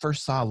I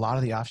first saw a lot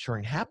of the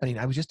offshoring happening,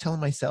 I was just telling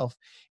myself,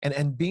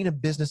 and being a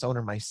business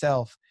owner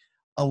myself,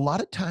 a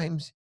lot of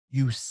times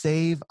you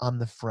save on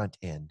the front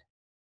end,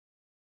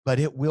 but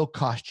it will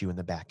cost you in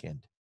the back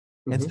end.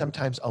 And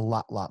sometimes a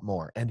lot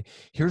more. And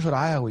here's what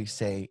I always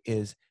say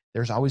is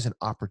there's always an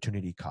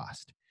opportunity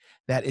cost.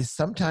 That is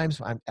sometimes,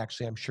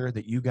 I'm sure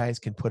that you guys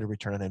can put a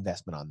return on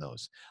investment on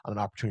those, on an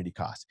opportunity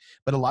cost.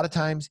 But a lot of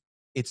times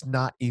it's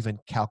not even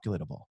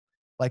calculatable.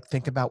 Like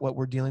think about what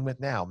we're dealing with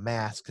now,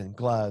 masks and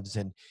gloves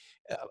and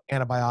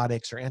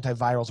antibiotics or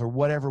antivirals or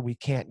whatever we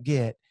can't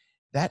get.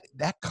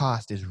 That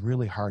cost is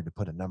really hard to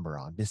put a number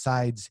on.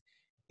 Besides,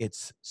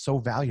 it's so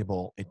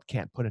valuable, it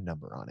can't put a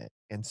number on it.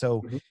 And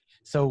so,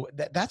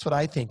 that's what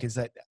I think is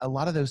that a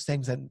lot of those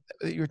things that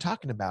you're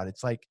talking about,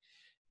 it's like,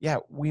 yeah,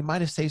 we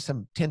might have saved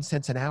some 10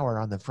 cents an hour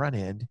on the front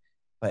end,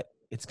 but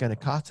it's going to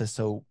cost us.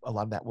 So a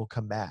lot of that will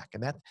come back.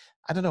 And that,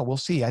 I don't know, we'll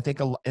see. I think,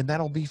 and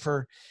that'll be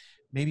for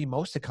maybe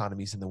most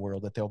economies in the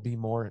world, that they'll be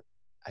more,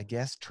 I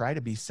guess, try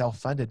to be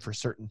self-centered for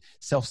certain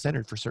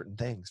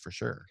things, for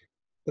sure.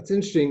 That's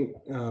interesting.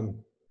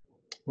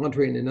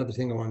 Andre, and another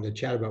thing I wanted to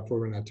chat about before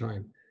we run out of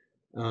time.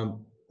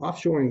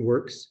 Offshoring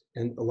works,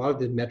 and a lot of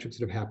the metrics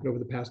that have happened over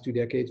the past 2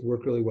 decades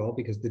work really well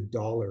because the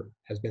dollar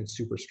has been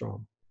super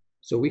strong.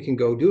 So we can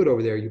go do it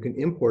over there. You can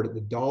import it.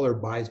 The dollar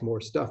buys more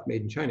stuff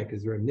made in China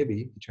because they're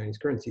renminbi. The Chinese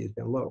currency has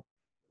been low.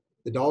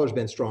 The dollar's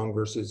been strong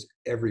versus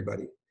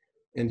everybody.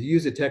 And to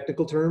use a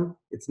technical term,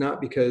 it's not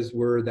because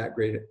we're that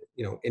great,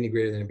 any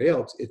greater than anybody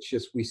else. It's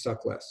just we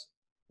suck less.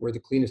 We're the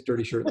cleanest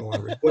dirty shirt in the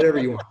laundry, whatever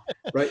you want,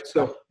 right?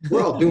 So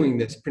we're all doing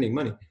this, printing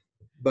money,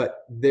 but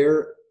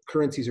their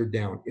currencies are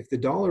down. If the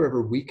dollar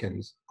ever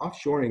weakens,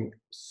 offshoring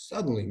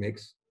suddenly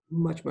makes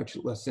much, much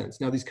less sense.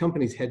 Now, these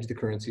companies hedge the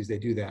currencies, they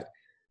do that.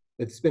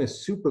 It's been a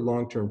super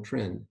long-term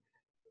trend.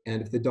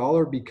 And if the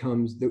dollar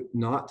becomes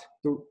not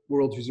the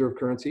world's reserve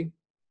currency,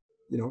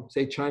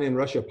 say China and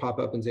Russia pop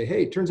up and say,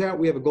 hey, turns out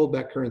we have a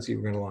gold-backed currency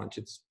we're going to launch.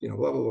 It's, blah,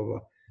 blah, blah, blah.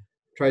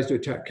 Tries to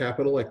attack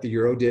capital like the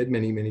euro did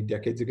many, many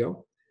decades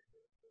ago.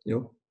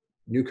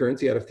 New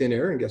currency out of thin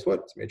air, and guess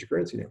what? It's a major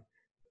currency now.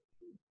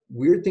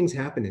 Weird things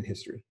happen in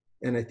history.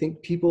 And I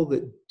think people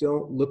that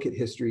don't look at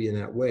history in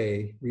that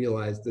way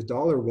realize the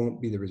dollar won't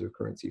be the reserve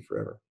currency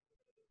forever.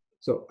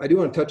 So I do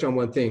want to touch on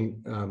one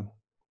thing,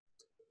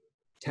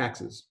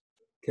 taxes,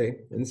 okay?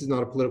 And this is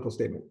not a political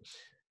statement.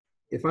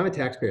 If I'm a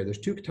taxpayer, there's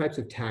 2 types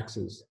of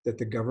taxes that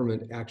the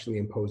government actually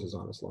imposes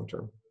on us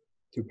long-term.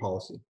 through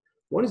policy.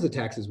 One is the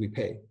taxes we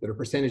pay that are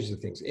percentages of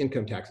things: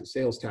 income taxes,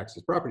 sales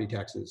taxes, property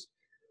taxes,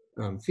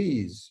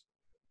 fees,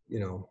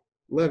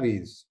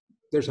 levies.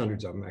 There's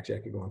hundreds of them. Actually, I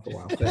could go on for a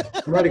while.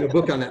 But I'm writing a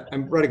book on that.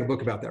 I'm writing a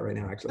book about that right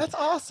now, actually. That's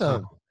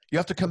awesome. You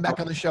have to come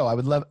back on the show.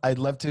 I'd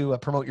love to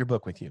promote your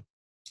book with you.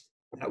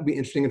 That would be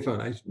interesting and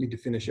fun. I need to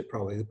finish it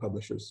probably. The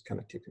publisher's kind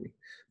of ticked me.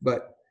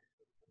 But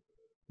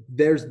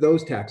there's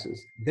those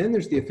taxes. Then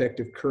there's the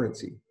effective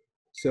currency.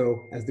 So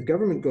as the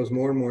government goes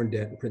more and more in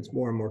debt and prints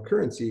more and more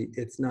currency,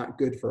 it's not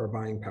good for our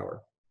buying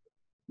power.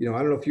 I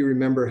don't know if you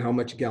remember how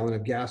much a gallon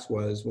of gas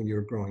was when you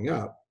were growing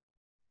up,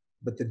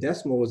 but the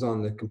decimal was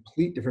on the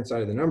complete different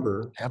side of the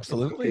number.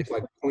 Absolutely. It's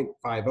like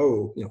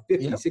 0.50,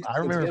 50, Yep, 60 I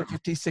remember cents.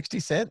 50, 60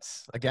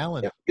 cents a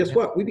gallon. Yeah. Guess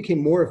what? We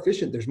became more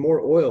efficient. There's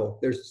more oil.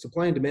 There's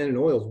supply and demand in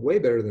oil is way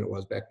better than it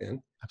was back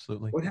then.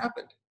 Absolutely. What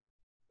happened?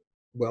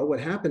 Well, what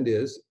happened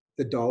is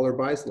the dollar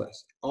buys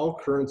less. All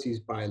currencies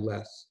buy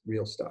less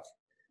real stuff.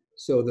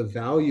 So the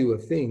value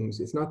of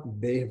things, it's not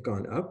that they have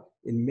gone up.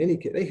 In many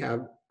cases, they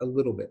have a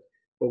little bit.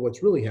 But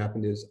what's really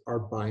happened is our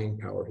buying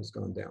power has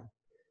gone down.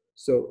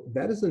 So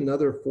that is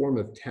another form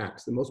of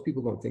tax that most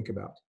people don't think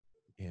about.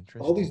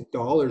 Interesting. All these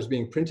dollars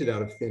being printed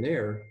out of thin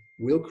air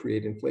will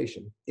create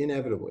inflation,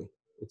 inevitably.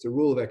 It's a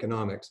rule of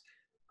economics.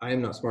 I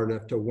am not smart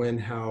enough to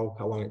how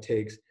long it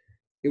takes.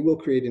 It will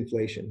create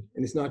inflation.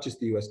 And it's not just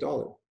the US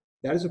dollar.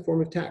 That is a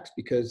form of tax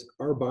because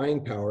our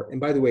buying power, and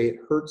by the way, it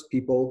hurts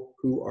people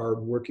who are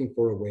working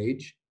for a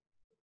wage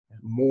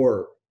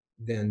more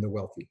than the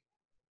wealthy.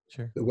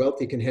 Sure. The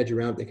wealthy can hedge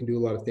around, they can do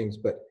a lot of things,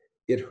 but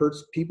it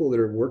hurts people that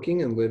are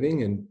working and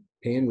living and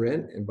paying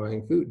rent and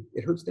buying food.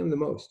 It hurts them the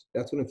most.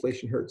 That's when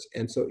inflation hurts.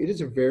 And so it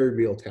is a very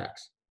real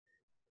tax.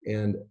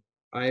 And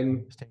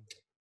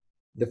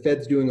the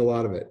Fed's doing a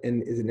lot of it.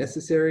 And is it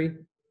necessary?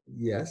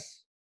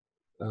 Yes.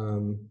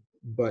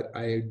 But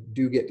I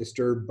do get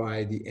disturbed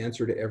by the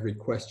answer to every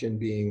question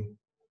being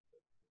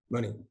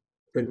money,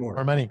 print more.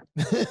 More money.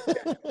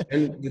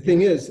 And the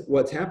thing is,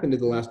 what's happened in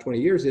the last 20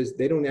 years is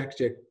they don't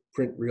actually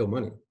print real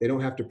money. They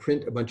don't have to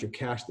print a bunch of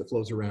cash that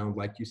flows around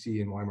like you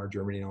see in Weimar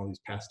Germany and all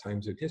these past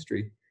times of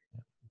history.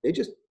 They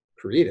just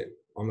create it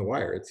on the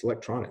wire. It's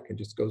electronic. It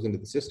just goes into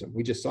the system.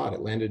 We just saw it.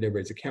 It landed in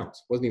everybody's accounts.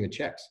 It wasn't even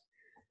checks.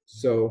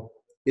 So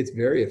it's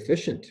very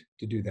efficient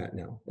to do that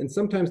now. And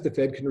sometimes the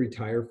Fed can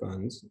retire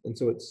funds. And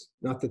so it's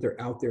not that they're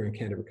out there and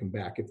can't ever come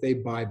back. If they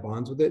buy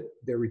bonds with it,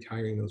 they're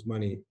retiring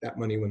that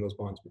money when those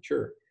bonds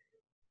mature.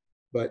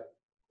 But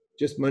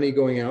just money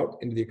going out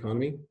into the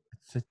economy,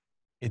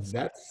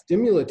 that's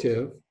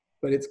stimulative,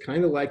 but it's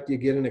kind of like you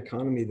get an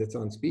economy that's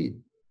on speed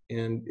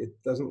and it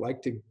doesn't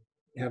like to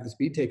have the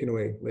speed taken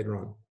away later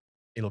on.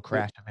 It'll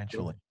crash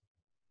eventually.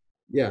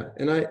 Yeah.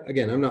 And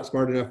I'm not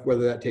smart enough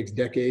whether that takes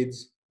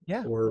decades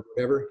or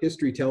whatever.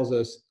 History tells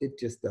us it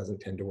just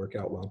doesn't tend to work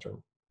out long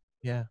term.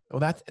 Yeah.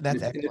 Well, that's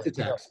excellent. It's a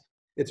tax.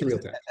 It's a real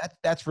tax.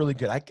 That's really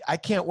good. I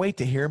can't wait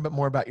to hear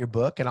more about your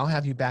book, and I'll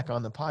have you back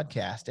on the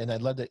podcast, and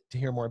I'd love to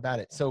hear more about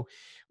it. So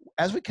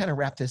as we kind of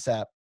wrap this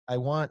up, I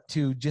want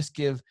to just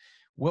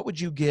what would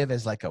you give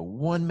as like a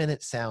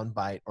 1-minute sound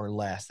bite or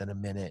less than a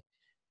minute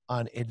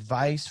on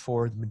advice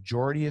for the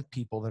majority of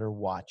people that are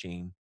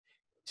watching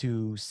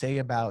to say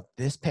about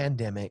this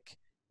pandemic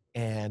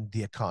and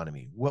the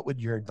economy? What would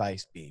your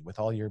advice be with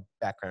all your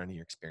background and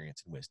your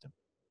experience and wisdom?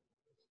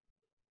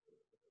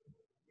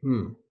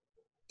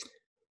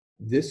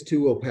 This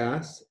too will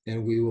pass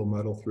and we will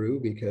muddle through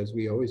because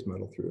we always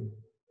muddle through,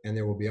 and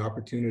there will be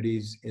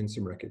opportunities in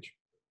some wreckage.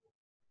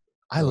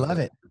 I love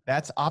it.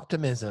 That's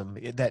optimism,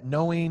 that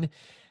knowing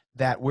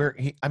that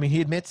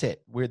he admits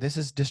it, this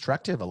is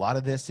destructive. A lot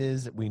of this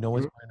is, we know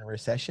we're in a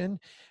recession,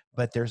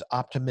 but there's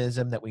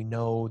optimism that we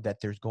know that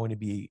there's going to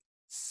be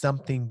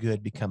something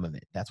good become of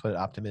it. That's what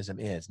optimism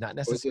is. Not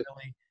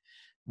necessarily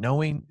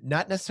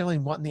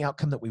wanting the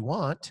outcome that we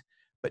want,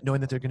 but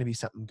knowing that there's going to be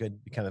something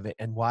good become of it.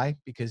 And why?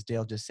 Because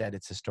Dale just said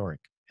it's historic.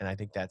 And I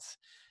think that's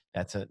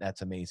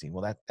amazing.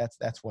 Well,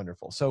 that's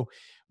wonderful. So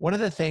one of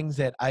the things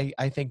that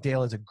I think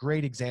Dale is a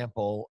great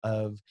example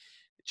of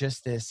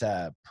just this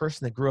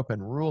person that grew up in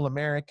rural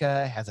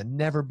America, has a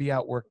never be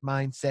outworked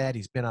mindset.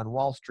 He's been on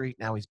Wall Street.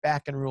 Now he's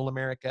back in rural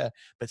America,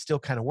 but still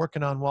kind of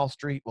working on Wall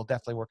Street. Well,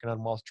 definitely working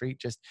on Wall Street,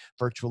 just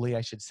virtually,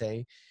 I should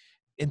say.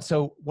 And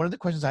so one of the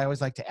questions I always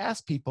like to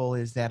ask people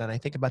is that, and I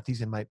think about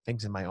these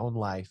things in my own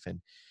life,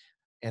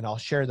 and I'll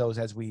share those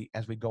as we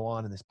go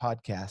on in this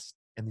podcast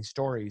and these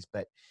stories.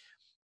 But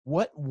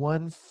what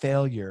one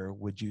failure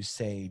would you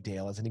say,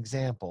 Dale, as an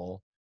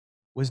example,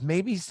 was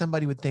maybe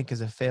somebody would think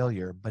as a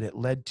failure, but it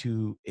led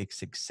to a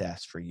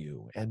success for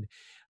you? And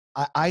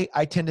I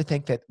tend to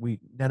think that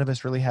none of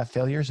us really have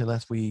failures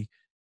unless we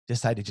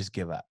decide to just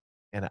give up.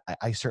 And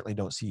I certainly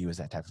don't see you as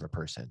that type of a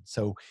person.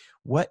 So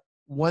what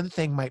one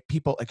thing might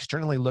people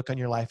externally look on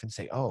your life and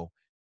say, oh,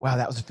 wow,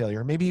 that was a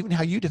failure. Maybe even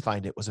how you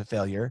defined it was a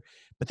failure,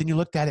 but then you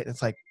looked at it and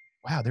it's like,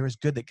 wow, there was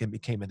good that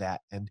became of that.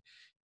 And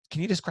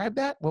can you describe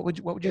that? What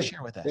would you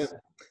share with us?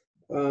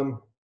 Yeah.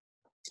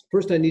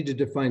 First, I need to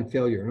define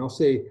failure. And I'll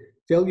say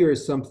failure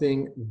is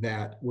something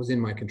that was in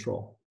my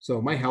control.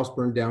 So my house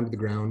burned down to the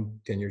ground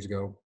 10 years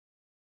ago,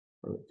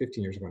 or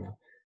 15 years ago now.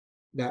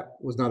 that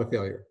was not a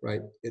failure,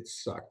 right? It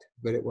sucked,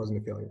 but it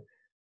wasn't a failure.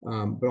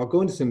 But I'll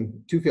go into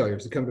two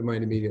failures that come to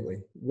mind immediately.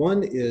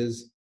 One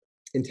is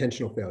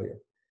intentional failure.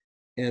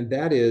 And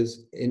that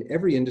is in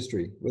every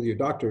industry, whether you're a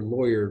doctor,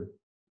 lawyer,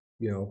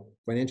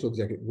 financial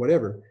executive,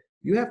 whatever,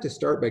 you have to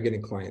start by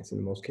getting clients in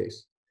the most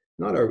case.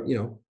 Not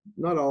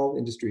all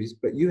industries,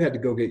 but you had to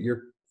go get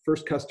your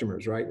first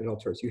customers, right? At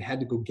Alturas. You had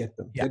to go get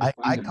them. Yeah, You had to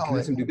I find them, call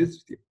convince it, them to do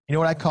business with you. you know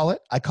what I call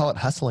it? I call it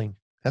hustling.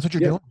 That's what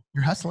you're doing.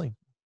 You're hustling.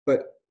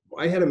 But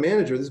I had a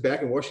manager, this is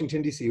back in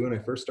Washington, D.C., when I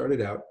first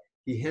started out.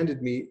 He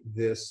handed me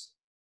this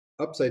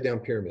upside down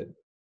pyramid.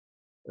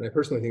 And I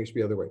personally think it should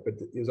be the other way, but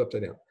it was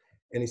upside down.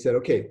 And he said,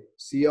 okay,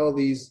 see all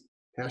these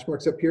hash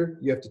marks up here?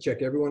 You have to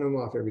check every one of them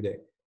off every day.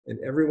 And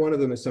every one of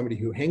them is somebody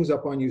who hangs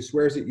up on you,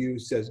 swears at you,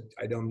 says,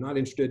 I'm not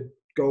interested,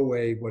 go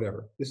away,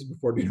 whatever. This is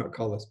before Do Not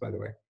Call Us, by the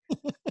way.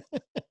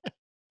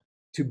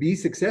 To be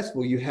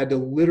successful, you had to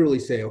literally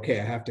say, okay,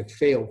 I have to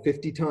fail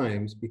 50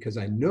 times because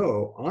I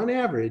know on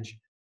average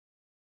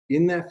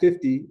in that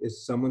 50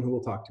 is someone who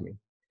will talk to me.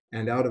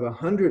 And out of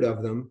 100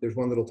 of them, there's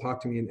one that'll talk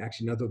to me and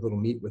actually another that'll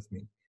meet with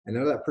me. And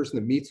out of that person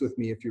that meets with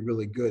me, if you're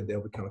really good, they'll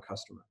become a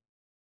customer.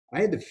 I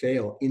had to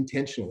fail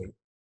intentionally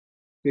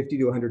 50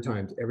 to 100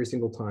 times every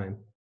single time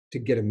to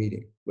get a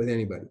meeting with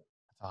anybody.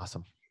 That's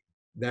awesome.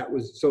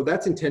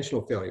 That's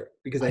intentional failure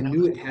because I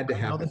knew it had to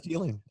happen.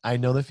 I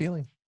know the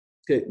feeling.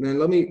 Okay, now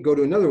let me go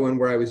to another one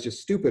where I was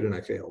just stupid and I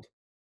failed,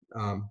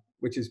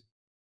 which is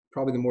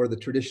probably the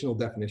traditional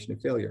definition of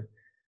failure.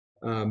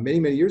 Many,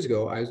 many years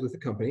ago, I was with a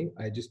company.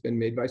 I had just been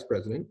made vice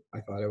president.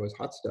 I thought I was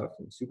hot stuff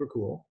and super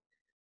cool.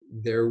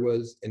 There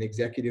was an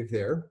executive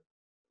there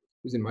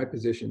who's in my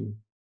position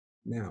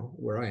now,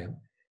 where I am.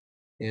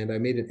 And I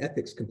made an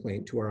ethics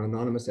complaint to our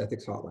anonymous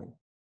ethics hotline.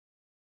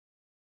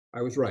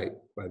 I was right,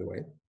 by the way,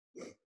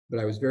 but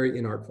I was very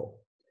inartful.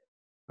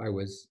 I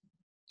was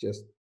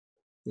just,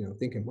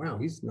 thinking, wow,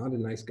 he's not a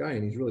nice guy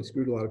and he's really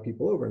screwed a lot of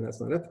people over and that's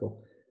not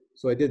ethical.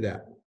 So I did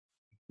that.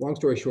 Long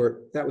story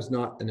short, that was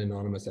not an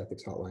anonymous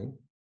ethics hotline.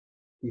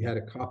 He had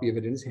a copy of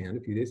it in his hand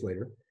a few days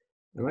later,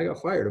 and I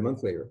got fired a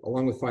month later,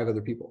 along with 5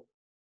 other people.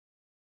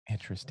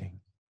 Interesting.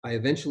 I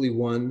eventually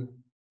won,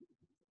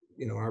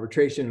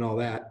 arbitration and all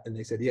that, and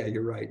they said, yeah,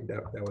 you're right.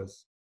 That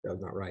was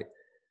not right.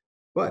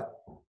 But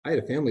I had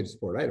a family to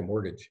support. I had a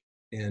mortgage,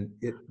 and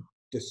it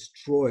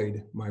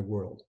destroyed my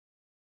world.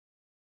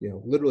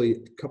 Literally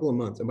a couple of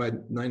months, and by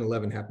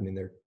 9/11 happened in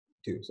there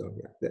too. So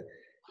yeah,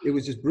 it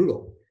was just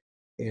brutal.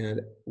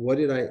 And what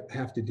did I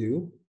have to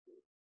do?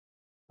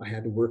 I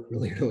had to work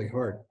really, really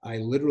hard. I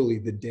literally,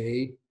 the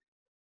day,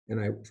 and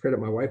I credit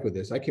my wife with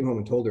this, I came home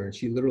and told her, and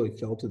she literally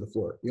fell to the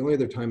floor. The only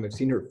other time I've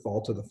seen her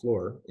fall to the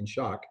floor in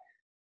shock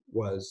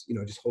was,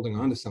 just holding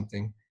on to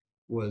something,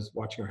 was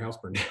watching our house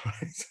burn down.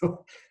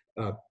 So,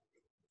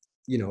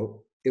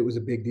 it was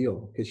a big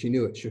deal because she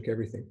knew it shook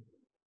everything.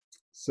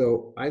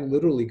 So I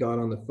literally got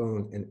on the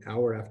phone an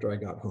hour after I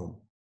got home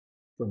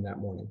from that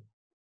morning.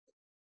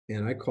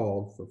 And I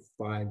called for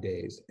 5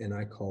 days, and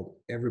I called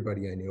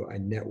everybody I knew. I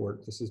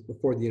networked. This is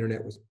before the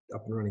internet was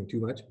up and running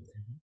too much.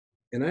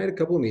 And I had a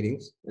couple of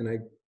meetings, and I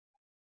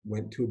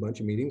went to a bunch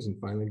of meetings and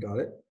finally got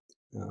it.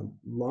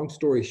 Long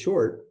story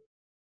short,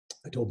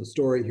 I told the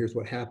story. Here's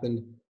what happened.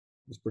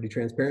 It was pretty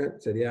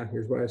transparent. Said, yeah,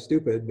 here's why I was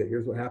stupid, but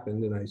here's what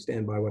happened. And I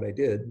stand by what I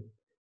did.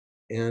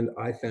 And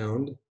I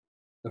found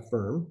a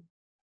firm,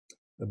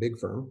 a big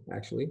firm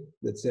actually,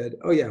 that said,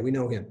 oh yeah, we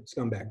know him,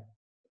 scumbag.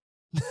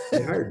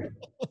 They hired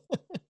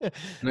me.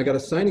 And I got a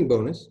signing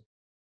bonus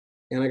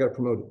and I got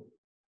promoted.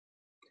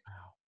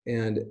 Wow.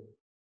 And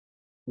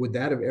would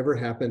that have ever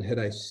happened had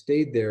I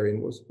stayed there in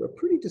what was a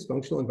pretty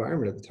dysfunctional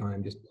environment at the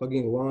time, just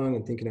plugging along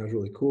and thinking I was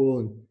really cool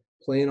and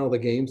playing all the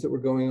games that were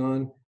going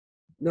on?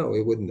 No,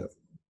 it wouldn't have.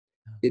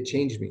 It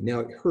changed me. Now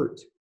it hurt.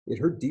 It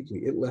hurt deeply.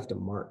 It left a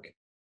mark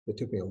that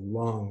took me a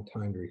long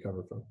time to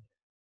recover from.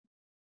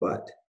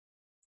 But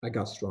I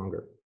got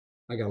stronger.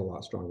 I got a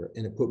lot stronger.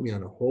 And it put me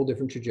on a whole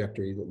different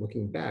trajectory that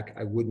looking back,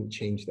 I wouldn't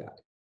change that.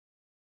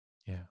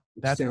 Yeah.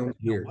 That sounds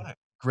weird. What a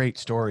great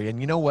story.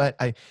 And you know what?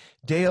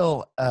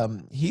 Dale,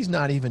 he's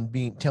not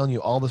even telling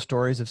you all the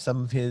stories of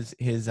some of his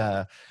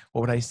what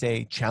would I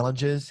say,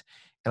 challenges.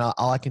 And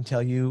all I can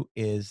tell you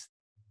is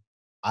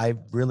I've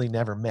really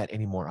never met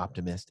anybody more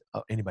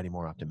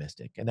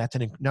optimistic. And that's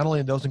not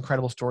only those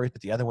incredible stories,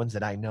 but the other ones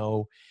that I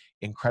know,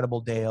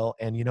 incredible Dale.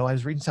 And, I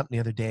was reading something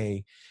the other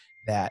day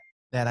that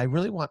I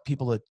really want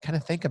people to kind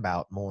of think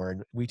about more.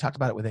 And we talked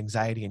about it with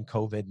anxiety and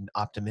COVID and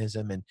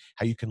optimism and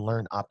how you can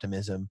learn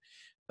optimism.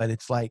 But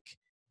it's like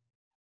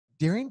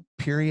during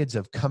periods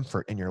of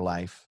comfort in your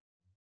life,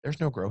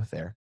 there's no growth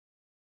there.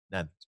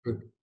 None.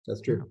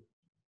 That's true.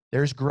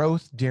 There's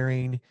growth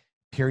during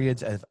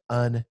periods of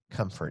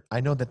uncomfort. I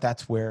know that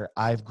that's where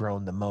I've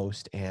grown the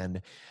most,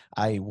 and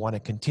I want to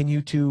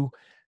continue to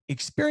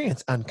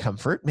experience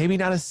uncomfort. Maybe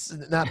not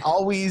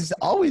always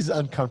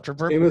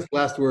uncomfortable. Famous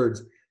last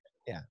words.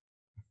 Yeah.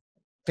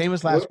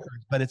 Famous last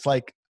words, but it's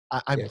like,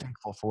 I'm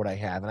thankful for what I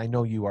have. And I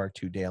know you are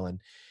too, Dale.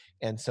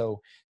 And so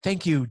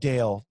thank you,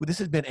 Dale. This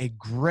has been a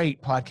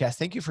great podcast.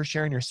 Thank you for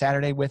sharing your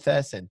Saturday with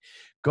us, and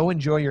go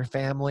enjoy your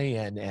family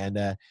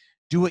and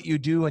do what you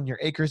do on your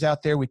acres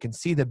out there. We can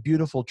see the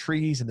beautiful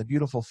trees and the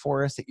beautiful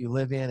forest that you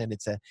live in. And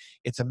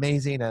it's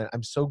amazing.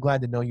 I'm so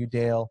glad to know you,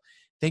 Dale.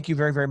 Thank you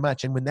very, very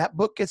much. And when that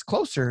book gets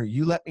closer,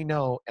 you let me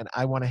know, and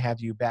I want to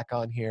have you back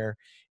on here,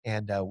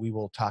 and we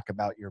will talk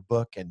about your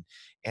book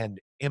and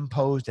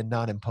imposed and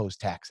non-imposed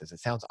taxes. It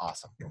sounds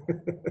awesome.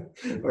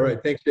 All right.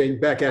 Thanks,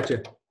 Shane. Back at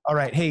you. All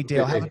right. Hey,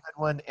 Dale, have a Hey.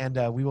 good one,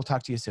 and we will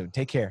talk to you soon.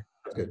 Take care.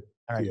 Good.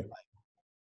 All right. See ya. Bye.